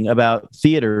wringing about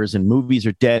theaters and movies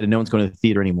are dead and no one's going to the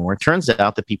theater anymore, it turns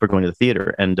out that people are going to the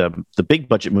theater, and the big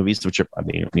budget movies, which are, I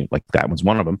mean, like that one's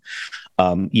one of them,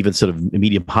 even sort of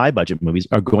medium high budget movies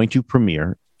are going to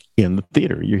premiere in the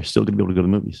theater. You're still going to be able to go to the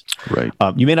movies. Right.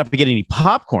 You may not be getting any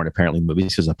popcorn, apparently, in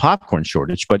movies because of a popcorn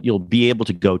shortage, but you'll be able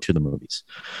to go to the movies.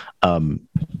 And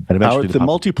eventually the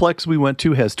multiplex we went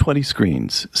to has 20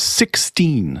 screens.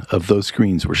 16 of those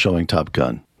screens were showing Top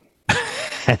Gun.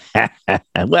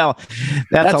 Well,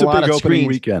 that's a lot big of opening screens.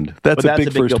 Weekend. That's a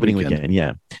big first opening weekend.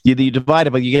 Yeah, you divide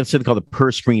it, but you get something called the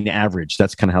per screen average.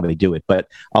 That's kind of how they do it. But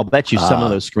I'll bet you some of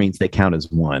those screens they count as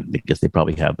one because they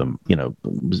probably have them,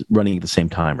 running at the same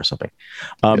time or something.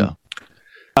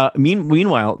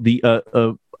 Meanwhile,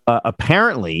 the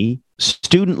apparently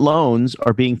student loans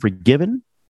are being forgiven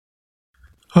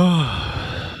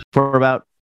for about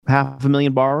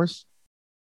 500,000 borrowers,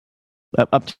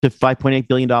 up to $5.8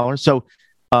 billion. So.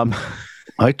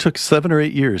 I took 7 or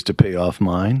 8 years to pay off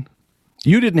mine.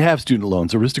 You didn't have student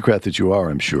loans, aristocrat that you are,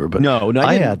 I'm sure. But no,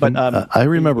 I didn't, had them. But I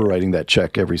remember writing that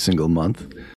check every single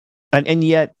month. And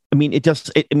yet, I mean,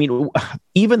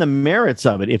 even the merits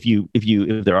of it. If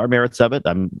there are merits of it,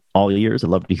 I'm all ears. I'd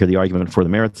love to hear the argument for the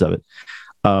merits of it.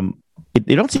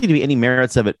 There don't seem to be any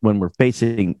merits of it when we're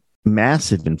facing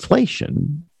massive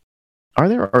inflation. Are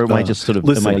there, or am I just sort of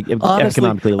honestly,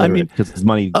 economically illiterate because it's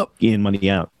money in, money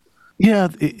out? Yeah,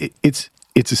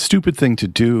 It's a stupid thing to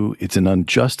do. It's an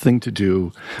unjust thing to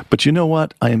do. But you know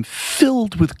what? I am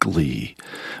filled with glee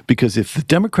because if the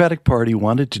Democratic Party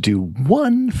wanted to do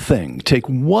one thing, take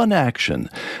one action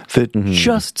that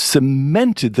just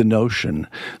cemented the notion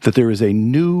that there is a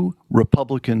new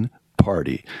Republican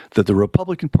Party, that the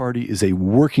Republican Party is a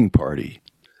working party,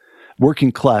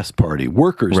 working class party,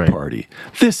 workers' party.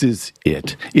 This is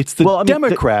it. It's the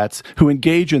Democrats who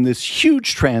engage in this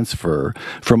huge transfer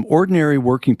from ordinary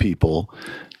working people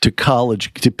to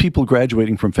college, to people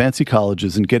graduating from fancy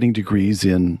colleges and getting degrees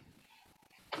in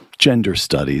gender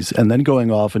studies, and then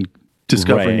going off and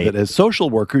discovering that as social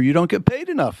worker, you don't get paid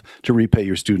enough to repay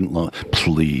your student loan.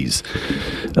 Please.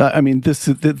 I mean, that's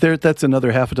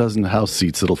another half a dozen House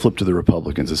seats that'll flip to the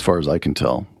Republicans, as far as I can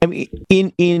tell. I mean,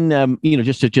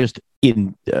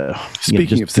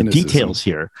 speaking of cynicism, the details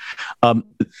here,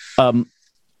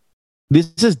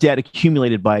 this is debt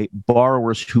accumulated by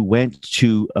borrowers who went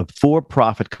to a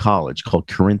for-profit college called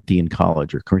Corinthian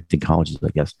College, or Corinthian Colleges, I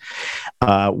guess,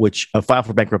 which filed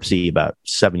for bankruptcy about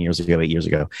 8 years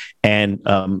ago, and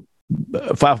filed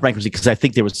for bankruptcy because I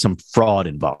think there was some fraud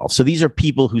involved. So these are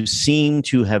people who seem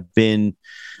to have been,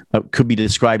 could be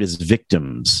described as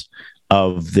victims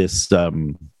of this,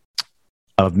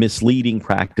 of misleading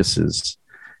practices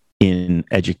in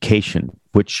education,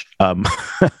 which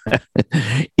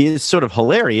is sort of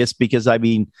hilarious because, I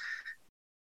mean,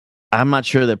 I'm not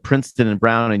sure that Princeton and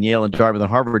Brown and Yale and Dartmouth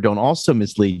and Harvard don't also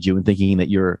mislead you in thinking that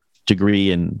your degree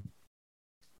in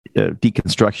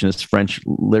deconstructionist French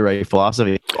literary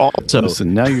philosophy also.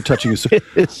 Listen, now you're touching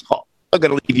I'm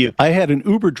going to leave you. I had an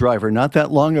Uber driver not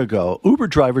that long ago,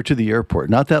 to the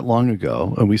airport not that long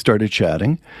ago, and we started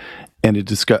chatting, and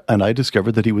I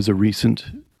discovered that he was a recent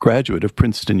graduate of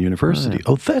Princeton University.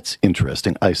 Oh, that's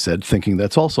interesting, I said, thinking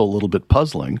that's also a little bit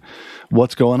puzzling.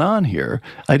 What's going on here?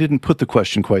 I didn't put the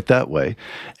question quite that way.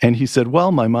 And he said,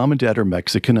 well, my mom and dad are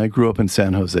Mexican. I grew up in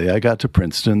San Jose. I got to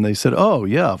Princeton. They said, oh,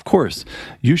 yeah, of course.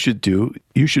 You should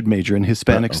major in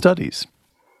Hispanic studies.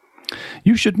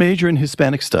 You should major in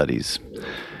Hispanic studies.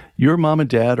 Your mom and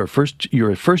dad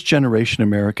you're a first-generation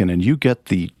American, and you get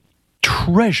the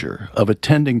treasure of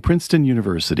attending Princeton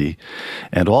University,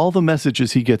 and all the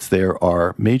messages he gets there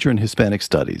are major in Hispanic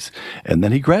studies. And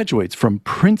then he graduates from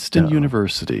Princeton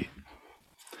University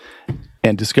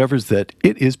and discovers that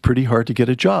it is pretty hard to get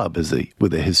a job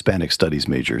with a Hispanic studies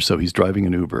major. So he's driving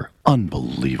an Uber.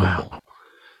 Unbelievable. Wow.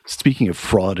 Speaking of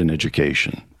fraud in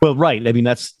education. Well, right. I mean,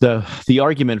 that's the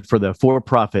argument for the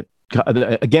for-profit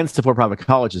against the for-profit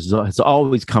colleges has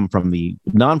always come from the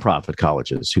nonprofit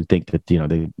colleges who think that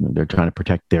they're trying to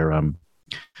protect their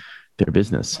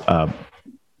business.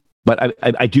 But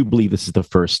I do believe this is the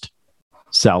first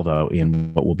salvo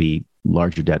in what will be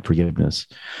larger debt forgiveness,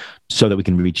 so that we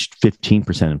can reach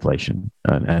 15% inflation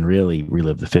and really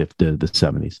relive the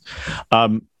 70s.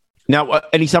 Now,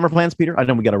 any summer plans, Peter? I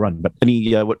know we got to run, but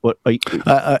any what?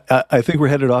 I think we're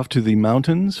headed off to the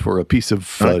mountains for a piece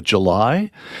of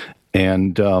July.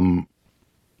 And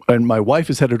my wife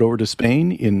is headed over to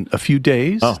Spain in a few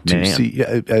days to see.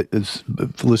 As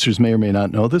listeners may or may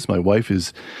not know this, my wife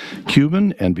is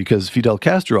Cuban, and because Fidel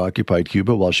Castro occupied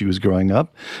Cuba while she was growing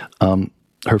up,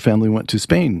 her family went to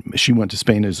Spain. She went to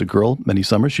Spain as a girl many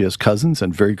summers. She has cousins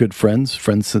and very good friends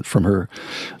from her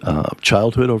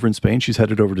childhood over in Spain. She's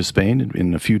headed over to Spain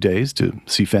in a few days to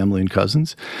see family and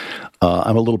cousins.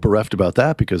 I'm a little bereft about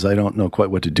that because I don't know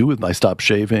quite what to do with. I stopped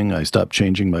shaving. I stopped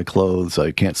changing my clothes. I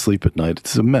can't sleep at night.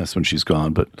 It's a mess when she's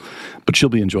gone, but she'll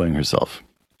be enjoying herself.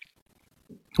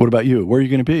 What about you? Where are you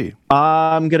going to be?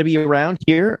 I'm going to be around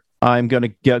here. I'm going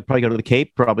to probably go to the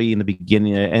Cape, probably in the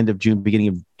end of June, beginning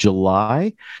of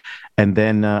July. And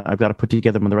then I've got to put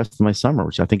together the rest of my summer,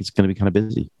 which I think is going to be kind of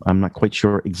busy. I'm not quite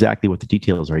sure exactly what the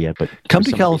details are yet, but come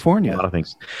to California. A lot of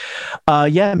things.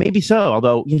 Yeah, maybe so.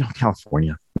 Although,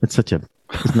 California, it's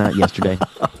not yesterday.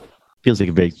 feels like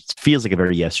a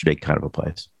very yesterday kind of a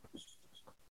place.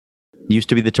 Used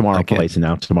to be the tomorrow place, and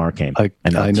now tomorrow came. I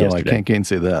know. Yesterday. I can't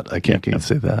gainsay that.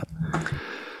 Gainsay that.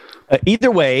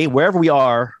 Either way, wherever we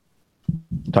are,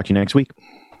 talk to you next week.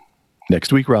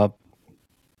 Next week, Rob.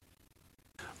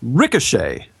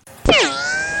 Ricochet.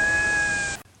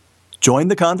 Join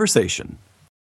the conversation.